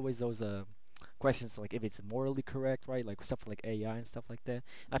always those questions like if it's morally correct, right? Like stuff like AI and stuff like that.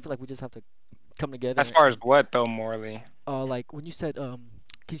 I feel like we just have to come together As far as and what though, morally? like when you said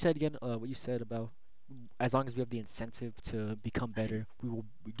can you say it again? What you said about as long as we have the incentive to become better, we will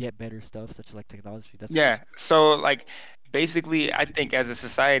get better stuff such as like technology. That's what you. Yeah. So like basically I think as a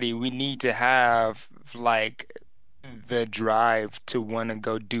society we need to have like the drive to want to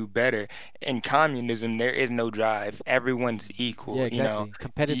go do better. In communism there is no drive. Everyone's Yeah, equal, you know. exactly.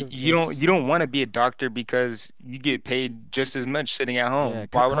 You Competitiveness. don't want to be a doctor because you get paid just as much sitting at Yeah, home.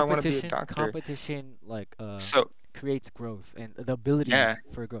 Why would I want to be a competition. doctor? Competition like So creates growth and the ability yeah.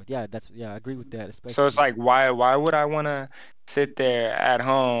 for growth. Yeah, I agree with that So it's especially. like why would I want to sit there at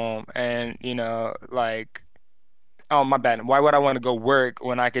home and, like oh, my bad. Why would I want to go work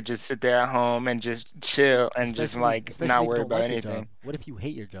when I could just sit there at home and just chill and just like Especially not if you worry don't about like your job. anything? What if you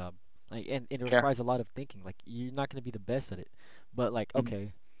hate your job? Like and it Yeah. requires a lot of thinking. Like you're not gonna be the best at it. But like Mhm.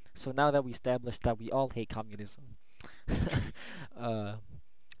 okay, so now that we established that we all hate communism, uh,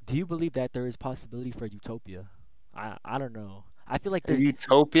 do you believe that there is possibility for utopia? I don't know. I feel like there's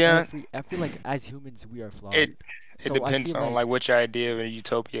Utopia, every. I feel like as humans we are flawed. it it So I depends feel on like like which idea of a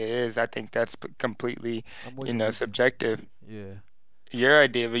utopia is. I think that's completely, I'm always with you. subjective. Yeah. Your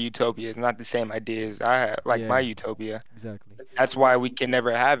idea of a utopia is not the same idea as I have, like my Yeah. utopia. Exactly. That's why we can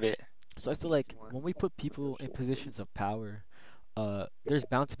never have it. So I feel like when we put people in positions of power, there's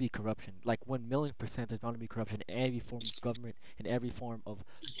bound to be corruption. Like 1,000,000% there's bound to be corruption in every form of government, in every form of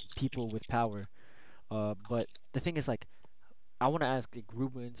people with power. But the thing is, like, I want to ask like,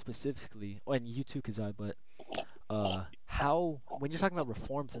 Ruben specifically, and you too, Kazai, but how, when you're talking about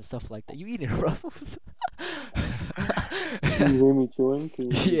reforms and stuff like that, you eating Ruffles? Can you hear me chewing? Can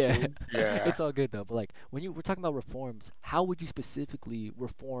you hear me Yeah, chewing? Yeah. it's all good though. But like when we're talking about reforms, how would you specifically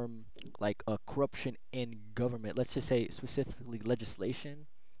reform like corruption in government? Let's just say specifically legislation,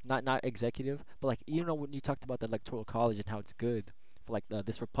 not executive, but like when you talked about the electoral college and how it's good for like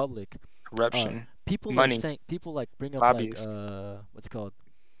this republic, uh, Corruption, people are money, saying people like bring up like lobbyists. what's it called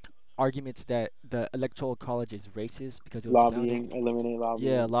arguments that the electoral college is racist because it was founded. Lobbying, eliminate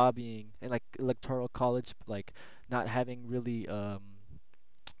Yeah, lobbying. lobbying and like electoral college, like not having really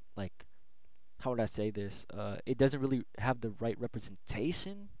like how would I say this? It doesn't really have the right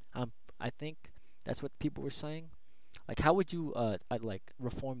representation. I think that's what people were saying. Like, how would you like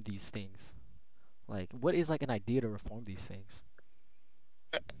reform these things? Like, what is like an idea to reform these things?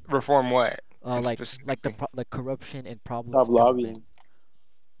 Reform what? And Like specifically. like corruption and problems Stop in government. lobbying.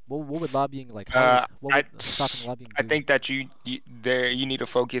 What would lobbying like? Uh, What I would stopping lobbying I do? think that you need to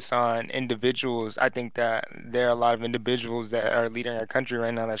focus on individuals. I think that there are a lot of individuals that are leading our country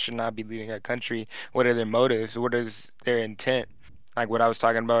right now that should not be leading our country. What are their motives? What is their intent? Like what I was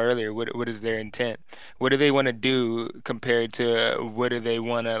talking about earlier, what is their intent? What do they want to do compared to what do they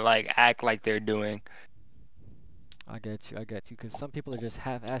want to like act like they're doing? I get you. Because some people are just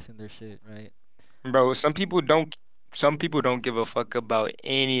half-assing their shit, right? Bro, some people don't give a fuck about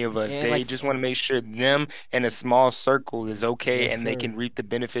any of us. And They like, just want and to make sure them and a small circle is okay yes, and they sir. can reap the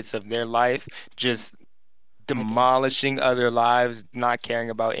benefits of their life, just Like, demolishing other lives, not caring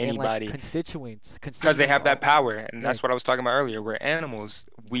about and like anybody. Because they constituents have all, that power, and yeah, that's what I was talking about earlier. We're animals.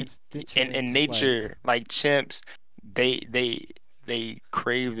 We in constituents like, nature, like chimps, they they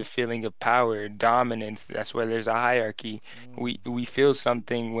crave the feeling of power, dominance. That's why there's a hierarchy. mm, We feel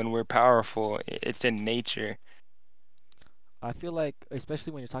something when we're powerful. It's in nature. I feel like,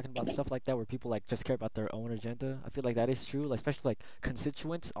 especially when you're talking about stuff like that, where people like just care about their own agenda. I feel like that is true. Like, especially like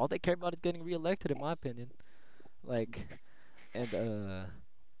constituents, all they care about is getting reelected, in my opinion. Like, and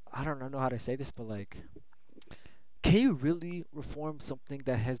I don't know how to say this, but like, can you really reform something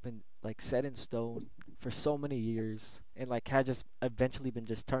that has been like set in stone for so many years and like has just eventually been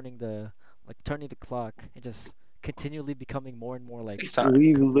just turning the clock and just continually becoming more and more like Takes time.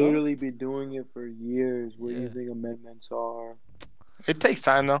 We've corrupt? literally been doing it for years. What do you Yeah, think amendments are? It takes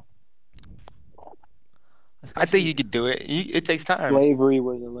time though. I think especially. you could do it. It takes time. Slavery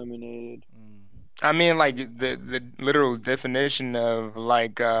was eliminated. Mm. I mean, like the literal definition of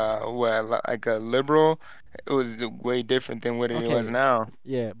like a liberal, it was way different than what it was Okay, now.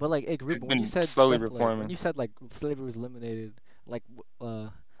 yeah, but like, hey, It's Ruben, when you been said slowly stuff like when reforming. you said like slavery was eliminated, like,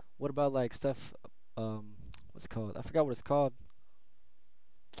 what about like stuff, um, what's it called? I forgot what it's called.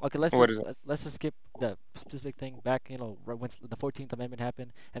 Okay, What is it? let's just skip the specific thing back. Right when the 14th Amendment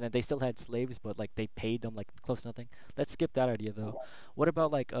happened, and then they still had slaves, but like they paid them like close to nothing. Let's skip that idea though. What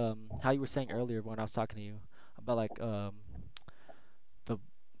about like how you were saying earlier when I was talking to you about like the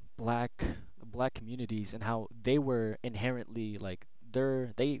black black communities and how they were inherently like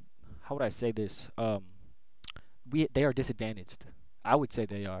they how would I say this they are disadvantaged. I would say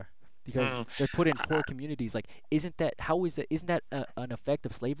they are because Mm. they're put in poor communities. Like, isn't that an effect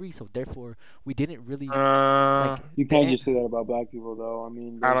of slavery? So therefore, we didn't really Uh, like You the can't just say that about black people, though. I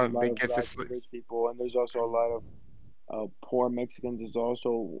mean, I there's a don't lot think of it's a black and rich people, and there's also a mm, lot of poor Mexicans. There's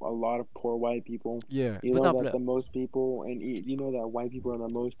also a lot of poor white people. yeah, You but know no, that but the most people you know that white people are the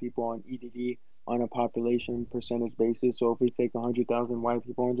most people on EDD on a population percentage basis. So if we take 100,000 white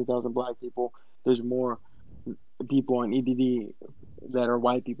people, 100,000 black people, there's more people on EDD that are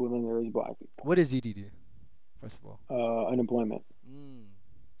white people than there is black people. what is EDD first of all? Unemployment. Mm,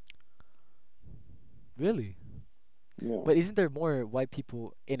 really? Yeah. But isn't there more white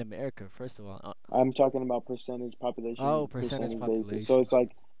people in America? First of all, I'm talking about percentage oh, population percentage percentage basis. So population. it's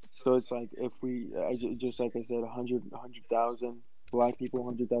like if we just like I said, 100,000 black people,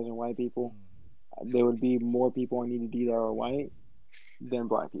 100,000 white people, Mm. there would be more people on EDD that are white than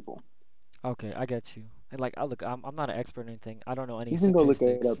black people. Okay, I get you. And like, I look, I'm not an expert in anything. I don't know any You can go look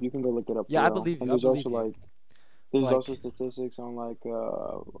it up. statistics. You can go look it up for Yeah, I real. believe And you. I there's also believe you. like But there's also like, statistics on like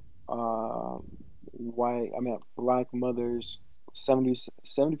white I mean black mothers.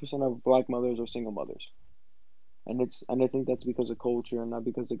 70% of black mothers are single mothers. And I think that's because of culture and not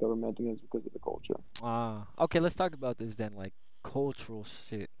because of government. I think it's because of the culture. okay, let's talk about this then, like cultural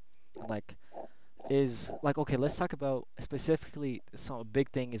shit. And like, is like, okay, let's talk about specifically some a big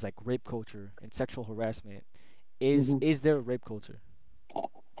thing is like rape culture and sexual harassment. Hmm. Is there a rape culture?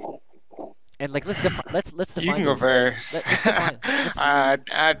 And like, let's you define can go this. first. Let's define. Let's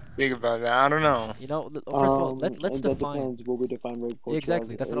I think about that. I don't know. first of all, let's And that define. depends what we define rape Yeah, culture as.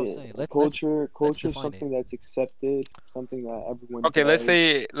 exactly. That's what I was saying. Let's Culture is define it. something that's accepted, something that everyone Okay, does.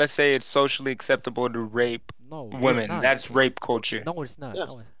 let's say it's socially acceptable to rape No, it's women. not. That's rape culture. No, it's not. Yes.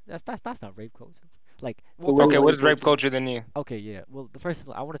 No, that's not rape culture. Like, well, So what first is Okay, of all, what rape is rape culture? culture then you? okay, yeah. Well, the first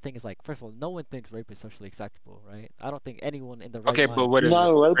thing I want to think is like, first of all, no one thinks rape is socially acceptable, right? I don't think anyone in the right Okay, but mind. what You're is not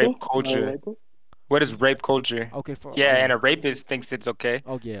a rape raper? You're not a culture? raper? What is rape culture? Okay, for Yeah, and a rapist thinks it's okay.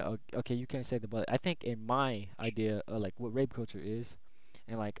 oh yeah, okay, you can't say that, but I think in my idea, like what rape culture is,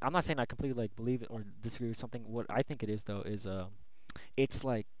 and like I'm not saying I completely like believe it or disagree with something. What I think it is though is it's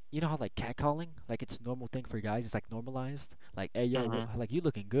like you know how like catcalling, like it's a normal thing for guys. It's like normalized. Like, hey yo, Mhm. like you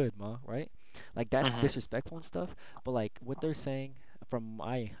looking good, ma, right? Like that's Mhm. disrespectful and stuff. But like what they're saying, from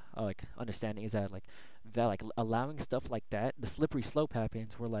my like understanding, is that like allowing stuff like that, the slippery slope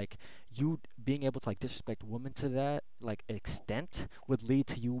happens where like you being able to like disrespect women to that like extent would lead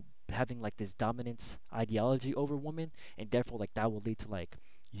to you having like this dominance ideology over women, and therefore like that will lead to like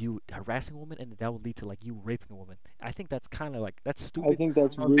you harassing a woman, and that would lead to like you raping a woman. I think that's kind of like that's I stupid. think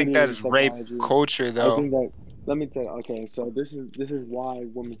that's I don't think rooted in that's rape psychology. culture I though. think that let me tell you, okay, so this is why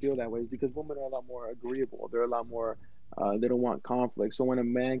women feel that way is because women are a lot more agreeable. They're a lot more they don't want conflict. So when a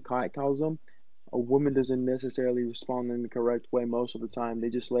man calls them, a woman doesn't necessarily respond in the correct way most of the time. They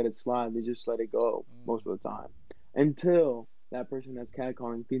just let it slide. They just let it go Mm, most of the time until that person that's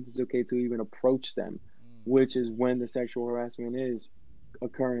catcalling thinks it's okay to even approach them, mm, which is when the sexual harassment is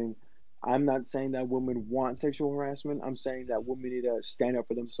occurring. I'm not saying that women want sexual harassment. I'm saying that women need to stand up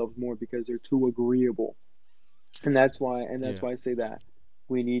for themselves more because they're too agreeable. And that's yeah, why I say that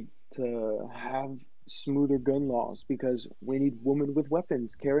we need to have smoother gun laws because we need women with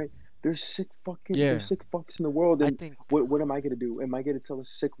weapons carry. There's yeah. sick fucks in the world, I and think what am I gonna do? Am I gonna tell a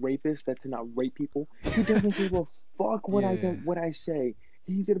sick rapist that to not rape people? He doesn't give a fuck yeah, what I say.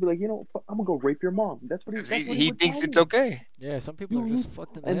 He's gonna be like, I'm gonna go rape your mom. Because That's what he he would thinks tell it's me. okay. yeah. Some people are You just he,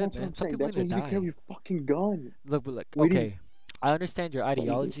 fucked in the and head, that's what man. I'm Some saying. people That's need to why you need to die. carry a fucking gun. Look, but like, We need. okay, I understand your What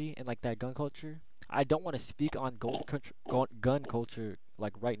do you do? ideology and like that gun culture. I don't want to speak on gun culture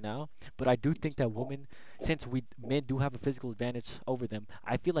like right now, but I do think that women, since we men do have a physical advantage over them,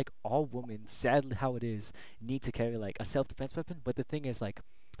 I feel like all women, sadly how it is, need to carry like a self-defense weapon. But the thing is like,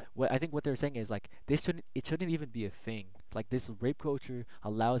 what I think what they're saying is like it shouldn't even be a thing. Like this rape culture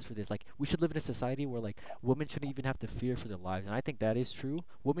allows for this. Like we should live in a society where like women shouldn't even have to fear for their lives, and I think that is true.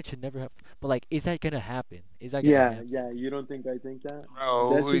 Women should never have. But like, is that gonna happen? Is that gonna Yeah, happen? yeah. You don't think I think that?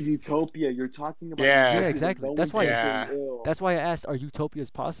 That's Bro, a utopia. You're talking about Yeah, yeah, utopia that exactly. no That's one's why. actually yeah. ill. That's why I asked, are utopias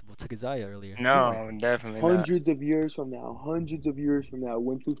possible to Kaziah earlier? No, definitely not. Hundreds of years from now,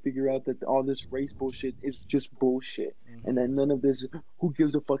 once we figure out that all this race bullshit is just bullshit, and Mhm. that none of this, who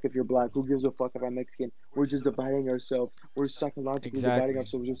gives a fuck if you're black? Who gives a fuck if I'm Mexican? We're just dividing ourselves. We're psychologically dividing Exactly.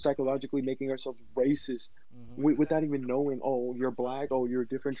 ourselves. We're psychologically making ourselves racist Mhm. without even knowing, oh, you're black. Oh, you're a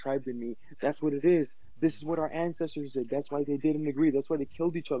different tribe than me. That's what it is. This is what our ancestors did. That's why they didn't agree. That's why they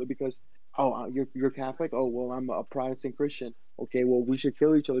killed each other because, oh, you're Catholic. Oh, well, I'm a Protestant Christian. Okay, well, we should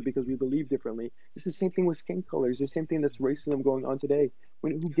kill each other because we believe differently. It's the same thing with skin colors. The same thing that's racism going on today.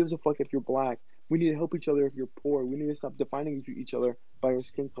 Who gives a fuck if you're black? We need to help each other if you're poor. We need to stop defining each other by our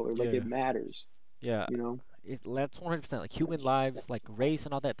skin color like Yeah. it matters. Yeah. You know? That's 100% like human lives, like race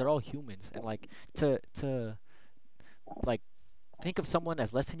and all that. They're all humans, and like to like think of someone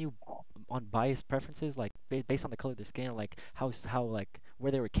as less than you on biased preferences, like based on the color of their skin, or like how like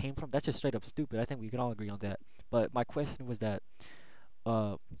where they were came from. That's just straight up stupid. I think we can all agree on that. But my question was that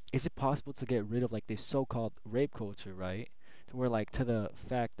uh, is it possible to get rid of like this so-called rape culture, right? To where like to the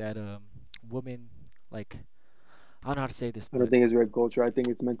fact that women like I don't know how to say this, I don't but think it's rape culture. I think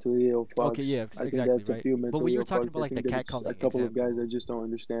it's mentally ill okay, fucks. yeah, I think exactly, that's a right. few But when mentally you were ill talking fucks. about I like the think that it's a catcalling couple of guys example, that just don't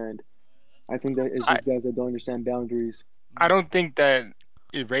understand. I think that it's I just guys that don't understand boundaries. I mm, don't think that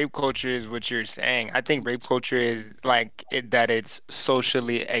rape culture is what you're saying. I think rape culture is like that it's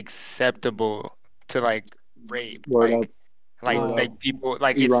socially acceptable to like rape, Word up, word up. oh, people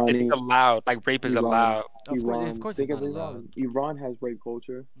like it's Irani, allowed. Like rape is Iran, allowed. of Iran. course, it's Think of not allowed. Iran. Iran has rape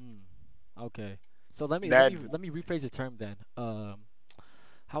culture. Mm, okay, so let me let That me let me rephrase the term then.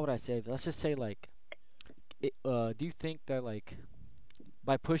 How would I say? Let's just say like, do you think that like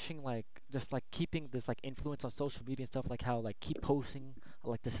by pushing like just like keeping this like influence on social media and stuff like how like keep posting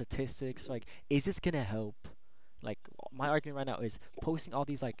like the statistics like is this gonna help like my argument right now is posting all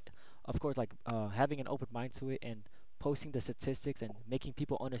these like of course like having an open mind to it and posting the statistics and making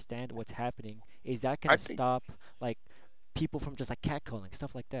people understand what's happening, is that I gonna think stop like people from just like catcalling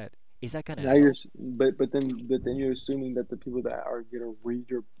stuff like that, is that gonna Now you're, help? but then you're assuming that the people that are gonna read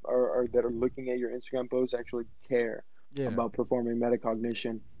your or that are looking at your Instagram posts actually care Yeah. about performing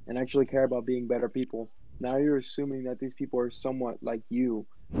metacognition and actually care about being better people. Now you're assuming that these people are somewhat like you,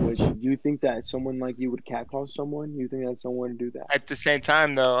 Which you think that someone like you would catcall someone? You think that someone would do that? At the same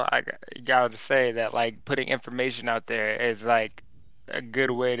time, though, gotta say that like putting information out there is like a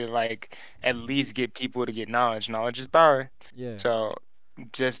good way to like at least get people to get knowledge. Knowledge is power. Yeah. So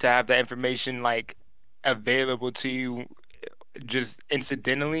just to have that information like available to you just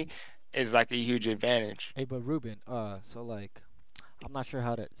incidentally is like a huge advantage. Hey, but Ruben, so like, I'm not sure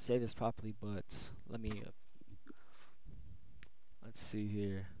how to say this properly, but let me let's see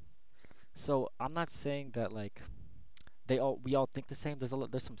here. So I'm not saying that like we all think the same. There's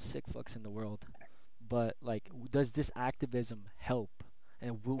some sick fucks in the world, but like, does this activism help,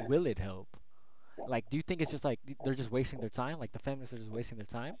 and will it help? Like, do you think it's just like they're just wasting their time? Like the feminists are just wasting their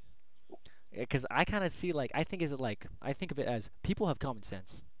time? Because I kind of see like I think of it as people have common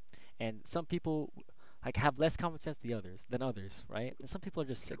sense, and some people like have less common sense than others, right? And some people are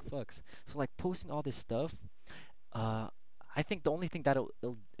just sick fucks. So like posting all this stuff, uh, I think the only thing that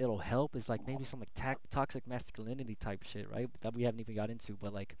it'll help is like maybe some like toxic masculinity type shit, right? That we haven't even got into.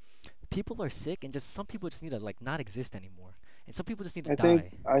 But like people are sick, and just some people just need to like not exist anymore, and some people just need to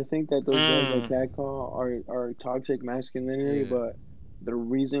die. I think that those guys that Mm. catcall are toxic masculinity, Yeah. but the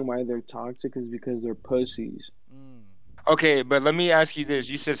reason why they're toxic is because they're pussies. Mm. Okay, but let me ask you this.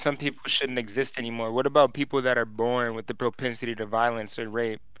 You said some people shouldn't exist anymore. What about people that are born with the propensity to violence or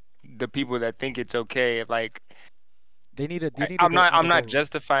rape? The people that think it's okay, like They need to go I'm not undergo.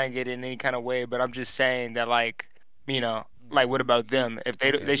 justifying it in any kind of way, but I'm just saying that like, Mm. like what about them? If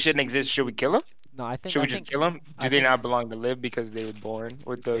Okay. they shouldn't exist, should we kill them? No, Should we just kill them? Do I they think not belong to live because they were born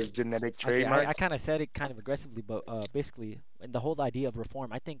with those genetic okay, I trademarks? kind of said it kind of aggressively, but basically, and the whole idea of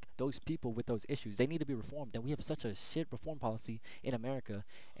reform, I think those people with those issues, they need to be reformed. And we have such a shit reform policy in America,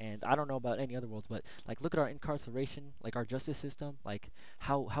 and I don't know about any other worlds, but like look at our incarceration, like our justice system, like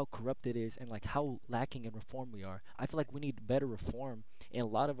how corrupt it is, and like how lacking in reform we are. I feel like we need better reform in a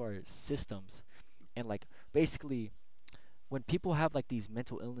lot of our systems, and like basically when people have like these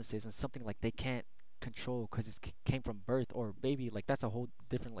mental illnesses and something like they can't control because it came from birth or baby, like that's a whole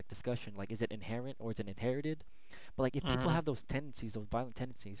different like discussion, like is it inherent or is it inherited? But like if people Hmm. have those tendencies, those violent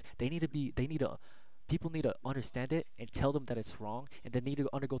tendencies, they need to people need to understand it and tell them that it's wrong, and they need to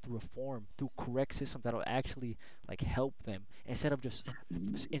undergo through reform through correct systems that'll actually like help them instead of just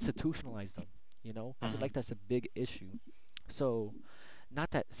institutionalize them, you know. I feel Hmm. like that's a big issue. So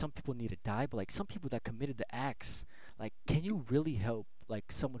not that some people need to die, but like some people that committed the acts, like can you really help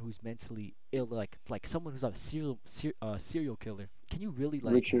like someone who's mentally ill, like someone who's a serial killer? Can you really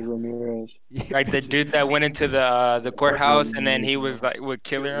like Richard Ramirez, yeah, Like the Richard? dude that went into the courthouse and then he was yeah, like with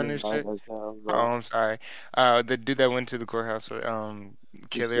killer on yeah, his like shirt. as hell, Oh, bro. I'm sorry. The dude that went to the courthouse with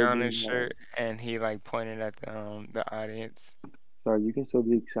He's killer still on his doing that. shirt and he like pointed at the audience. Sorry, you can still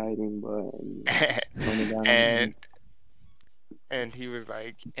be exciting, but tone it down a little and bit. he was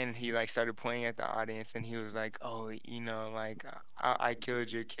like and he like started pointing at the audience and he was like, "Oh, like I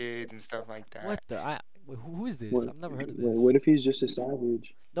killed your kids and stuff like What that." the who is this? What, I've never heard of wait, this. what if he's just a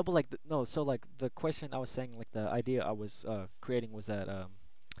savage? No, but like no, so like the question I was saying, like the idea I was creating was that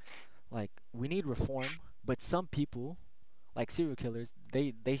like we need reform, but some people like serial killers,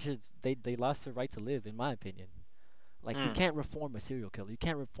 they lost their right to live, in my opinion. Like you Mm. can't reform a serial killer. You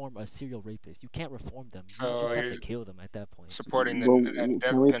can't reform a serial rapist. You can't reform them. You So just have to you're kill them at that point. supporting Well, that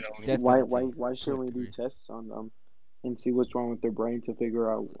death can we? penalty. Death penalty Why to a shouldn't we do degree. tests on them and see what's wrong with their brain to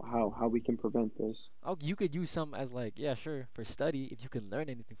figure out how we can prevent this? Oh, you could use some as like yeah, sure, for study if you can learn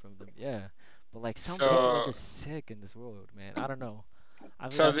anything from them. Yeah, but like some people are So just sick in this world, man. I don't know. I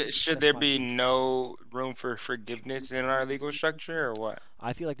mean should that's there my be view. no room for forgiveness in our legal structure or what?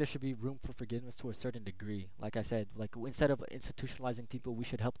 I feel like there should be room for forgiveness to a certain degree. Like I said, like instead of institutionalizing people, we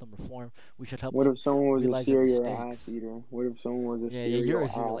should help them reform. We should help What them if someone was a realize their serial ass mistakes. eater? What if someone was a Yeah, yeah, you're serial a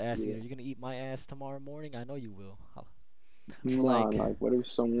serial ass ass eater. eater? You're gonna eat my ass tomorrow morning. I know you will. But Nah, like, like what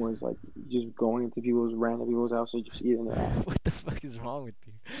if someone was like just going into random people's houses, just eating their ass? what the fuck is wrong with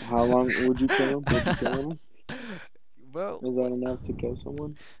you? How long would you kill him? Would you kill him? Bro, Is that enough to kill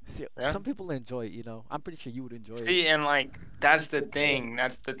someone? see, Yeah. some people enjoy it. You know, I'm pretty sure you would enjoy it. See, and like that's the thing.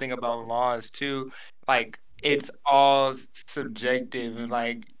 That's the thing about laws too. Like it's all subjective.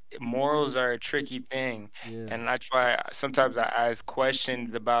 Like morals are a tricky thing, Yeah. and that's why sometimes I ask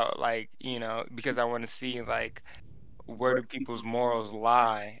questions about like because I want to see like where do people's morals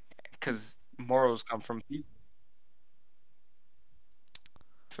lie? Because morals come from people.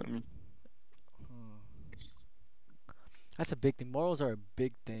 Feel me? Hmm. That's a big thing. Morals are a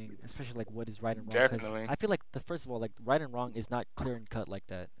big thing, especially like what is right and wrong. Cause Definitely. I feel like the first of all, like right and wrong is not clear and cut like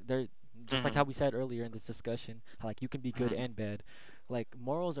that. They're just like Hmm. how we said earlier in this discussion, how like you can be good Hmm. and bad. Like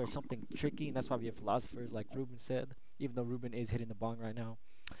morals are something tricky, and that's why we have philosophers like Ruben said. Even though Ruben is hitting the bong right now,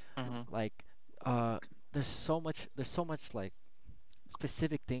 Mhm. Like, uh, there's so much like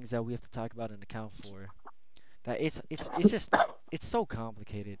specific things that we have to talk about and account for. That it's just it's so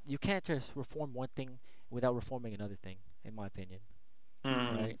complicated. You can't just reform one thing without reforming another thing, in my opinion, Mm.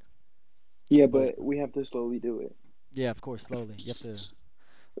 right? Yeah, But but we have to slowly do it yeah, of course, slowly. You have to.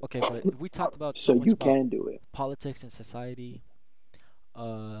 Okay, but we talked about so so much you about can do it. politics and society.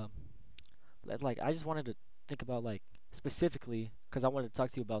 Uh, like I just wanted to think about like specifically because I wanted to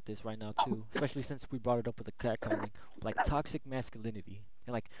talk to you about this right now too, especially since we brought it up with the catcalling, like toxic masculinity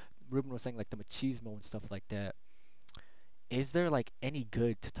and like Ruben was saying like the machismo and stuff like that. Is there like any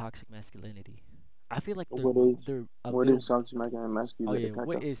good to toxic masculinity? I feel like What is they're a what little. is toxic Oh masculinity, yeah,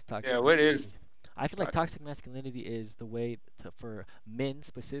 what Kaka? is toxic Yeah, what is masculinity? I feel like toxic? toxic masculinity is the way for men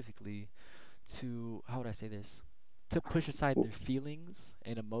specifically to how would I say this? To push aside their feelings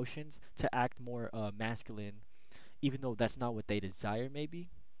and emotions to act more masculine, even though that's not what they desire. Maybe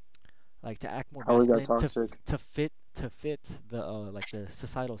like to act more How is that masculine toxic? to fit the like the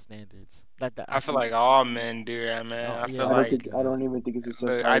societal standards. That I I feel feel. like all men do that, man. Oh I feel yeah, I like do I that. don't even think it's a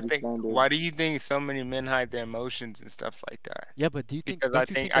look, I society think standard. why do you think so many men hide their emotions and stuff like that? Yeah, but do you think? Because Don't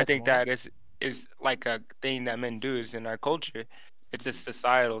you think I that's think wrong? that is like a thing that men do is in our culture. It's a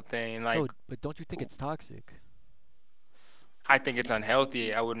societal thing. So, Like but don't you think it's toxic? I think it's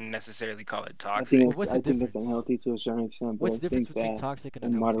unhealthy. I wouldn't necessarily call it I toxic. think But it's what's the I think it's difference? unhealthy to a certain extent, but What's I the difference think between that toxic and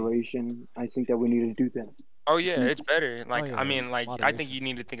in unhealthy? moderation, I think that we need to do that. Oh yeah, Mm. it's better. Oh Like I yeah, mean, like I think moderation. you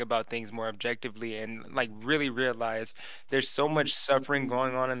need to think about things more objectively and like really realize there's so much suffering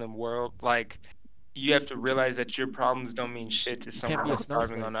going on in the world. Like you have to realize that your problems don't mean shit to You can't someone be a that's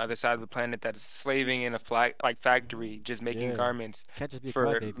starving on the snowflake. other side of the planet that's slaving in a flag like factory Hmm. just making Yeah, garments can't just be a for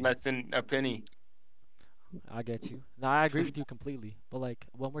crybaby. less than a penny. I get you. No, I agree with you completely. But like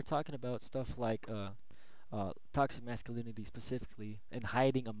when we're talking about stuff like toxic masculinity specifically and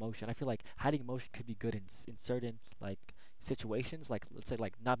hiding emotion, I feel like hiding emotion could be good in certain like situations. Like let's say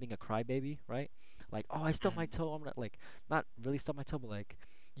like not being a crybaby, right? Like oh I stubbed my Mhm. toe. I'm not like not really stubbed my toe, but like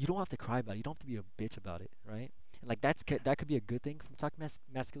you don't have to cry about it. You don't have to be a bitch about it, right? And like that could be a good thing from toxic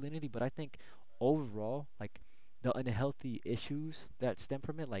masculinity. But I think overall like the unhealthy issues that stem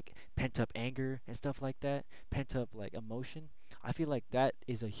from it, like pent up anger and stuff like that, pent up like emotion. I feel like that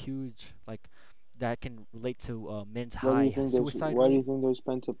is a huge like that can relate to men's Why do you high think there's suicide Why do you rate. think there's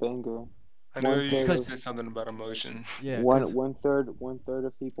pent up anger? I knew One you It's third were gonna of because say something about emotion. yeah, cause one third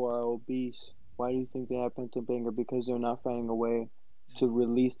of people are obese. Why do you think they have pent up anger? Because they're not finding a way to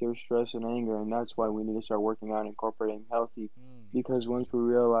release their stress and anger, and that's why we need to start working on incorporating healthy. Because once we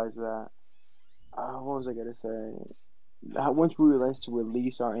realize that, what was I gonna say? Once we realize to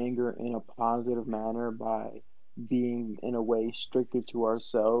release our anger in a positive manner by being in a way stricter to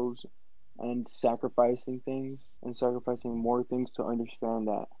ourselves and sacrificing more things to understand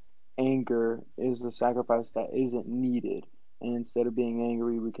that anger is a sacrifice that isn't needed, and instead of being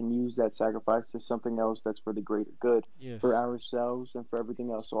angry we can use that sacrifice to something else that's for the greater good for yes, ourselves and for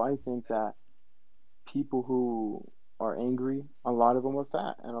everything else. So I think that people who are angry, a lot of them are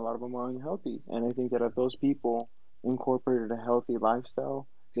fat and a lot of them are unhealthy. And I think that if those people incorporated a healthy lifestyle,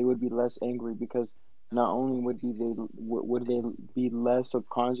 they would be less angry because not only would they be less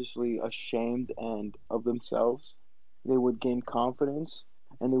subconsciously ashamed and of themselves, they would gain confidence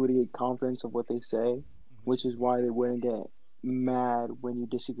and they would get confidence of what they say, which is hmm why they wouldn't get mad when you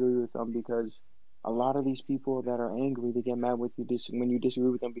disagree with them because a lot of these people that are angry, they get mad with you when you disagree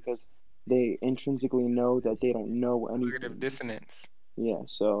with them because they intrinsically know that they don't know Cognitive anything. dissonance. Yeah,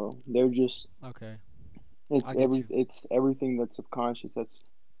 so they're just okay, I get you. it's everything that's subconscious that's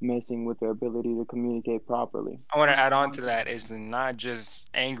messing with their ability to communicate properly. I want to add on to that is not just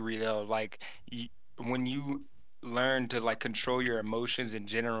angry though. Like when you learn to like control your emotions in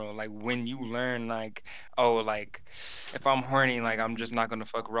general, like when you learn like, oh, like if I'm horny, like I'm just not gonna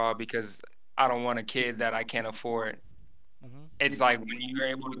fuck raw because I don't want a kid that I can't afford. Hmm It's like when you're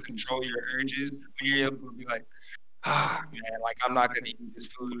able to control your urges, when you're able to be like, ah, man, like I'm not gonna eat this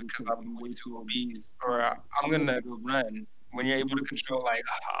food because I'm way too obese, or I'm gonna go run. When you're able to control, like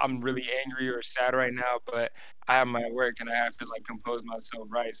I'm really angry or sad right now, but I have my work and I have to like compose myself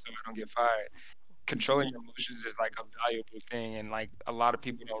right so I don't get fired. Controlling your emotions is like a valuable thing, and like a lot of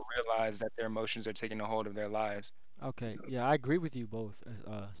people don't realize that their emotions are taking a hold of their lives. Okay, yeah, I agree with you both,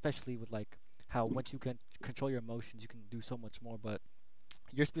 especially with like how once you can control your emotions, you can do so much more. But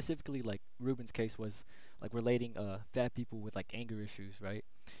you're specifically like Ruben's case was like relating fat people with like anger issues, right?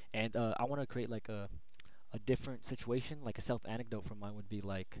 And I want to create like a different situation, like a self anecdote from mine would be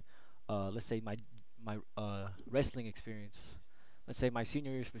like, let's say my wrestling experience. Let's say my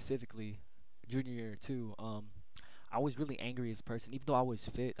senior year specifically, junior year too. I was really angry as a person, even though I was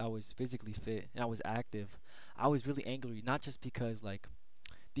fit, I was physically fit, and I was active. I was really angry, not just because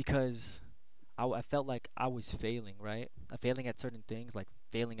because I felt like I was failing, right? Failing at certain things, like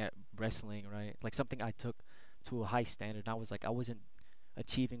failing at wrestling, right? Like something I took to a high standard. And I was like, I wasn't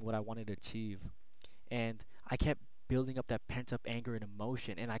achieving what I wanted to achieve. And I kept building up that pent up anger and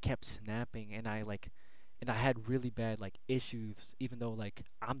emotion, and I kept snapping, and I had really bad like issues, even though like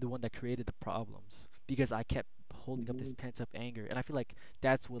I'm the one that created the problems because I kept holding up this Mhm. pent up anger. And I feel like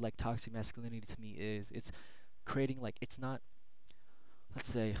that's what like toxic masculinity to me is. It's creating like it's not, let's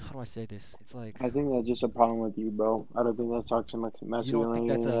say, how do I say this? It's like, I think that's just a problem with you, bro. I don't think that's toxic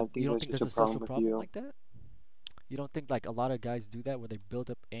masculinity. I you think don't that's think just there's a a problem social with problem you. like that? You don't think like a lot of guys do that where they build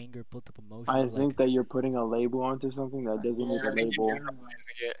up anger, build up emotion, I or like think that you're putting a label onto something that doesn't Yeah, need a I think you're label.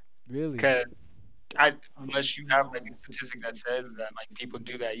 generalizing it really? because I unless you have like a statistic that says that like people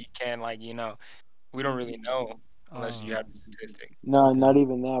do that, you can like we don't really know unless you Uh, have the statistic. No, okay. not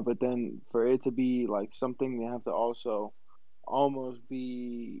even that. But then for it to be like something, they have to also almost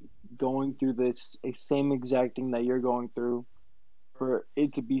be going through this same exact thing that you're going through for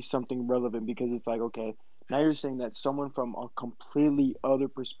it to be something relevant because it's like, okay, now you're saying that someone from a completely other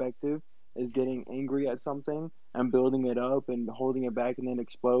perspective is getting angry at something and building it up and holding it back and then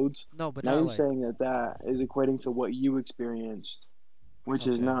explodes. No, but Now not you're like, saying that that is equating to what you experienced, which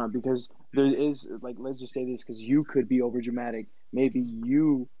is okay. not because there is like, let's just say this because you could be over dramatic. Maybe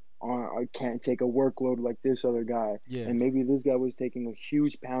you can't take a workload like this other guy, Yeah. and maybe this guy was taking a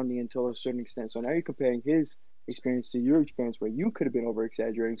huge pounding until a certain extent. So now you're comparing his experience to your experience where you could have been over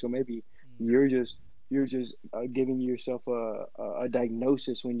exaggerating. So maybe Mm, you're just giving yourself a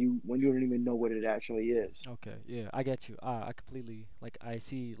diagnosis when you don't even know what it actually is. okay. Yeah, I get you. I completely like I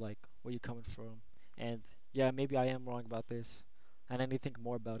see like where you're coming from, and yeah, maybe I am wrong about this, and I need to think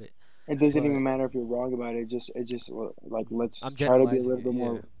more about it. It doesn't even But matter if you're wrong about it. It just like let's I'm try to be a generalizing little it. bit Yeah,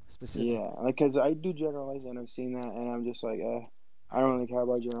 more. specific. Yeah, like because I do generalize and I've seen that and I'm just like, I don't really care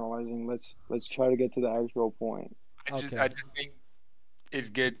about generalizing. Let's try to get to the actual point. Okay. I just think it's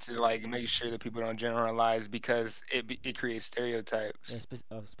good to like make sure that people don't generalize because it creates Yeah, stereotypes.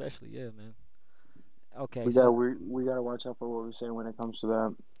 especially yeah, man. Okay, We got so we gotta watch out for what we say when it comes to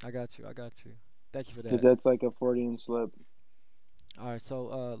that I got you. I got you. Thank you for because that. that's like a Freudian slip. All right,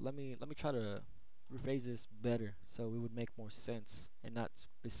 so let me try to rephrase this better so it would make more sense and not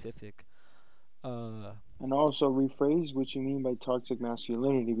specific. Uh, And also rephrase what you mean by toxic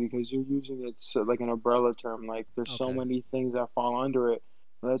masculinity because you're using it so, like an umbrella term. Like there's so okay. many things that fall under it.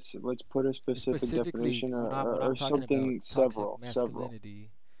 Let's put a specific Specifically, definition when I'm or talking about something toxic several.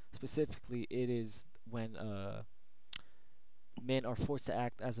 masculinity, specifically, it is when men are forced to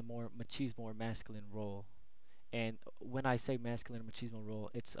act as a more machismo or masculine role. And when I say masculine or machismo role,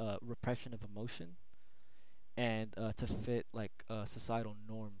 it's repression of emotion and to fit like societal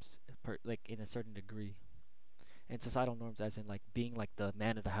norms, like in a certain degree. And societal norms, as in like being like the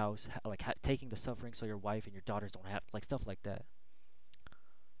man of the house, like taking the suffering so your wife and your daughters don't have like stuff like that.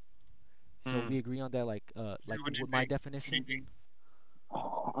 So Hmm. we agree on that, like What you with my think? What do you definition. think?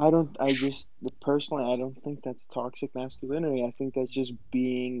 I don't. I just personally, I don't think that's toxic masculinity. I think that's just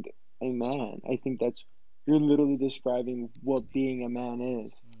being a man. I think that's you're literally describing what being a man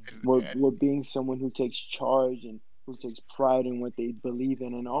is. Mm. What being someone who takes charge and who takes pride in what they believe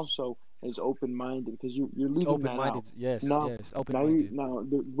in, and also is open minded because you're leaving that out. Open-minded, yes, Now, yes, you open-minded. now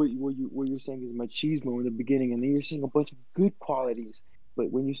what you're saying is machismo in the beginning, and then you're saying a bunch of good qualities.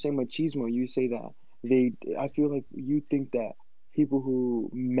 But when you say machismo, you say that they. I feel like you think that people who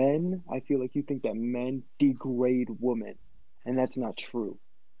men I feel like you think that men degrade women, and that's not true.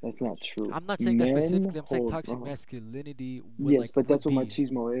 That's not true. I'm not saying that Men specifically. I'm saying hold toxic masculinity would yes, like but would that's what be.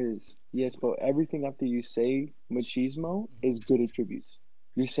 machismo is. Yes, but everything after you say machismo is Mhm. good attributes.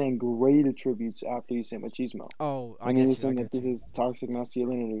 You're saying great attributes after you say machismo, Oh, I and then you're get you. I saying that get this you. is toxic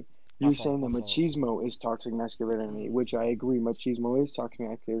masculinity. My You're fault. saying that My fault. machismo is toxic masculinity, Mm. which I agree, machismo is toxic Yeah.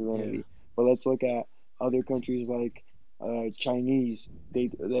 masculinity. But let's look at other countries like Chinese. They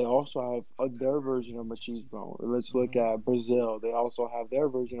also have their version of machismo. Let's look Mhm. at Brazil. They also have their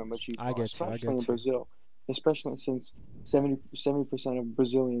version of I machismo, get you. I especially in get you. Brazil, especially since 70% of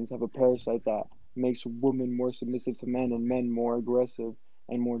Brazilians have a parasite that makes women more submissive to men and men more aggressive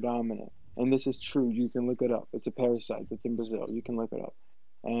and more dominant. And this is true. You can look it up. It's a parasite that's in Brazil. You can look it up.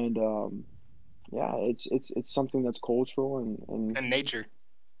 And yeah, it's something that's cultural and And nature.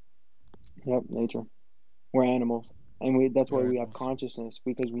 yep, nature. We're animals, and that's We why are we have animals. consciousness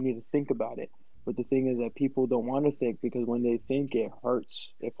because we need to think about it. But the thing is that people don't want to think because when they think, it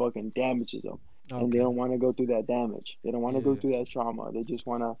hurts. It fucking damages them, and they Okay. don't want to go through that damage. They don't want to go Yeah. through that trauma. They just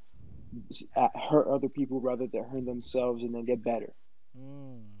want to. hurt other people rather than hurt themselves and then get better.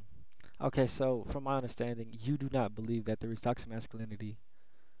 Mm. Okay, so from my understanding, you do not believe that there is toxic masculinity.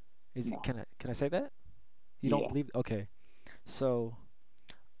 Is it? No. Can I say that? You don't Yeah. believe? Okay, so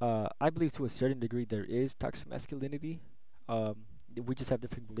I believe to a certain degree there is toxic masculinity. We just have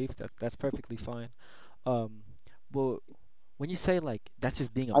different beliefs. That's perfectly fine. Um, but when you say like that's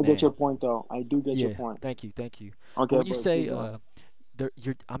just being a I get man, your point though. I do get your yeah, point. thank you, thank you. But Okay, when you but keep say going.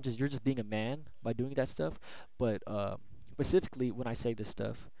 you're just being a man by doing that stuff. But specifically when I say this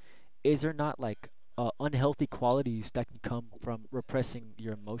stuff, is there not like unhealthy qualities that can come from repressing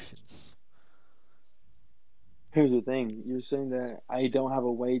your emotions? Here's the thing. You're saying that I don't have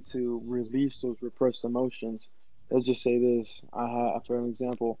a way to release those repressed emotions. Let's just say this. I have, for an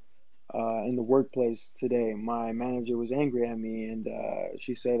example, in the workplace today, my manager was angry at me, and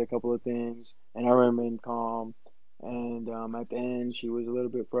she said a couple of things, and I remained calm. And at the end, she was a little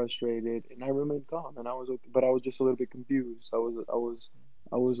bit frustrated, and I remained calm, and I was, okay, but I was just a little bit confused. I was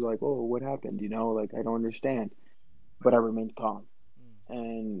like, oh, what happened? Like I don't understand. But I remained calm,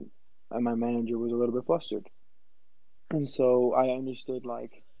 Mm. and my manager was a little bit flustered. And so I understood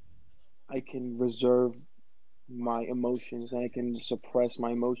like I can reserve my emotions and I can suppress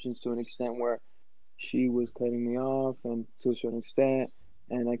my emotions to an extent where she was cutting me off and to a certain extent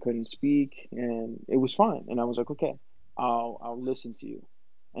and I couldn't speak and it was fine. And I was like, okay, I'll listen to you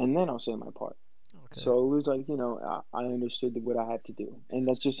and then I'll say my part. Okay. So it was like, I understood what I had to do. And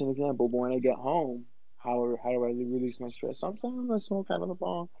that's just an example. But when I get home, how do I release my stress? Sometimes I smoke out of the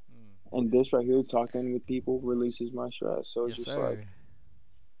bong. Mm. And this right here, talking with people, releases my stress. So it's Yes, just like, sir.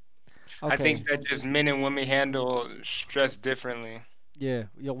 I Okay. think that just men and women handle stress differently. Yeah,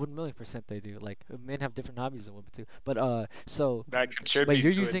 yeah, 1,000,000% they do. Like men have different hobbies than women too. But so, That but you're contribute to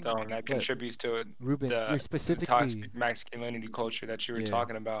it using, though. That but contributes to Ruben, the you're the toxic specifically, masculinity culture that you were yeah.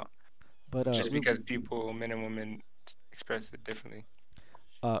 talking about. But Just because people, men and women, express it differently.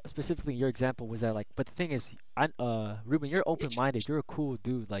 specifically your example was that like, but the thing is, Ruben, you're open-minded. You're a cool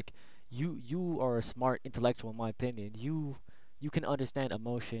dude. Like, you are a smart intellectual in my opinion. You can understand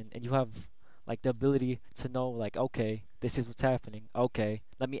emotion, and you have like the ability to know like, okay, this is what's happening. Okay,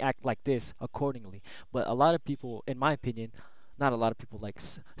 let me act like this accordingly. But a lot of people, in my opinion, not a lot of people, like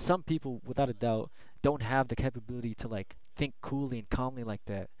some people, without a doubt, don't have the capability to like think coolly and calmly like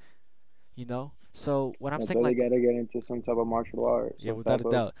that. You know. So when I'm that's saying why they like, gotta get into some type of martial art, yeah, some without type a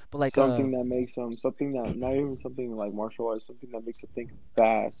of doubt. But like, something that not even something like martial arts, something that makes them think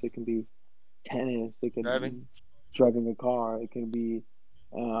fast. It can be tennis, it can Driving. be driving a car, it can be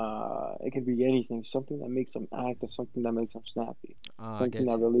anything. Something that makes them active, something that makes them snappy, I something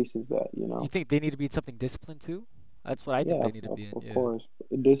that get you. releases that. You think they need to be in something disciplined too? That's what I think Yeah, they need to be in. of Yeah. course.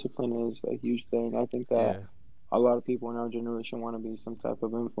 Discipline is a huge thing. I think that Yeah. a lot of people in our generation want to be some type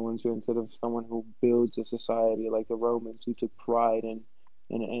of influencer instead of someone who builds a society like the Romans who took pride in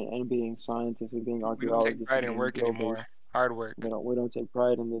being scientists and being We don't take archaeologists and pride in being work builders. anymore. Hard work. We don't take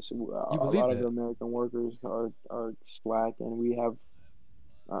pride in this. You A believe lot of the that? American workers are slack, and we have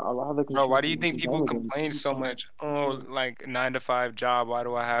a lot of the Bro, why do construction you think people intelligence. complain so much? Oh, like 9 to 5 job. Why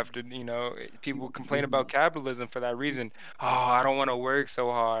do I have to? People complain Hmm. about capitalism for that reason. Oh, I don't want to work so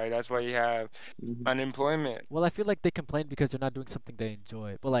hard. That's why you have Hmm. unemployment. Well, I feel like they complain because they're not doing something they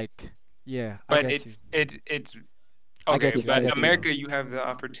enjoy. But like, yeah, I But get you. it's I okay. get you. I But Besides, get you though. America, you have the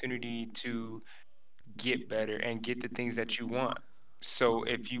opportunity to get better and get the things that you want. So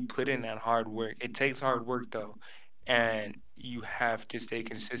if you put in that hard work, it takes hard work though, and you have to stay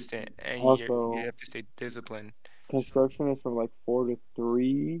consistent and you also have to stay disciplined. construction is from like 4 to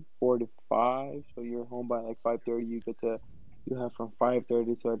 3, 4 to 5. So you're home by like 5:30. You have from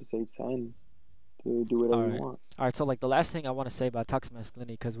 5:30 to I'd say 10 to do whatever All you right. want. All right. So like the last thing I want to say about toxic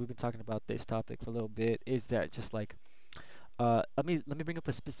masculinity, because we've been talking about this topic for a little bit, is that just like let me bring up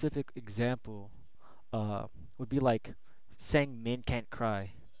a specific example. Uh, would be like saying men can't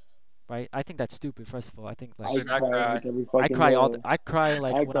cry, right? I think that's stupid. First of all, I think like I Because I cry cry. like every fucking day. I cry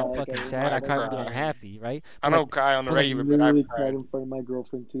like I when cry I'm like fucking every sad. I I cry when motherfucking I'm cry. day. happy, right? I don't cry on the But like I regular, but I've literally cried cried. in front of my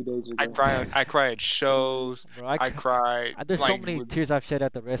girlfriend 2 days I ago. cry. I cry at shows. bro, I cry there's so like many with tears I've shed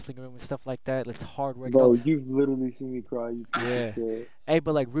at the wrestling room and stuff like that. It's hard work, you know. Bro, you've literally seen me cry, you piece of Yeah. shit. Hey,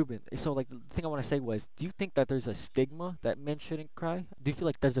 but like Ruben, so like the thing I want to say was, do you think that there's a stigma that men shouldn't cry? Do you feel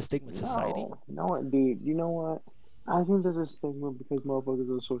like there's a stigma in society? No, you know what, dude? You know what? I think there's a stigma because motherfuckers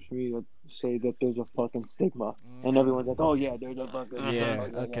on social media say that there's a fucking stigma, and everyone's like, Mm, oh yeah, there's a fucking Mhm. yeah.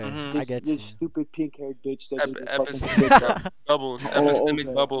 yeah. Okay. Mhm. I This get this you. stupid pink haired bitch said there's a fucking Epistemic stigma. bubbles. Oh, Epistemic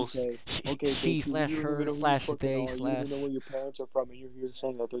okay, bubbles. okay, She, okay, she bitch. You slash don't even her know who you slash fucking they are. You don't even slash. know where your parents are from, and you're here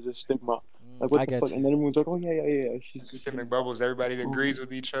saying that there's a stigma. Like what I the fuck? get And you. then everyone's like, oh yeah, yeah, yeah. She's Epistemic bubbles. Everybody that oh, agrees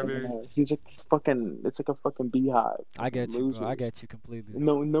with each other. yeah. She's like fucking. It's like a fucking beehive. I Fucking get you, bro. I losers. get you completely.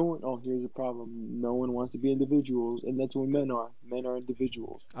 No one. Oh, here's the problem. No one wants to be individuals, and that's what men are. Men are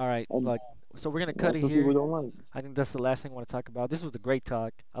individuals, All right, and look. So we're gonna cut that's it what people here. don't like. I think that's the last thing I want to talk about. This was a great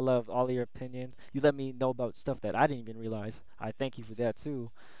talk. I love all of your opinions. You let me know about stuff that I didn't even realize. I thank you for that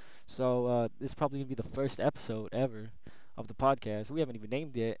too. So this is probably gonna be the first episode ever of the podcast. We haven't even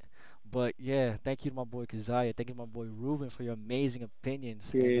named it, but yeah, thank you to my boy Kaziah. Thank you to my boy Ruben for your amazing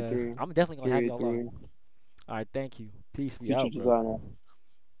opinions, and Period three. I'm definitely gonna have Period y'all on. three. All right, thank you. Peace. We Future out, bro. designer.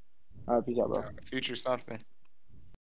 All right, peace out, bro. Future something.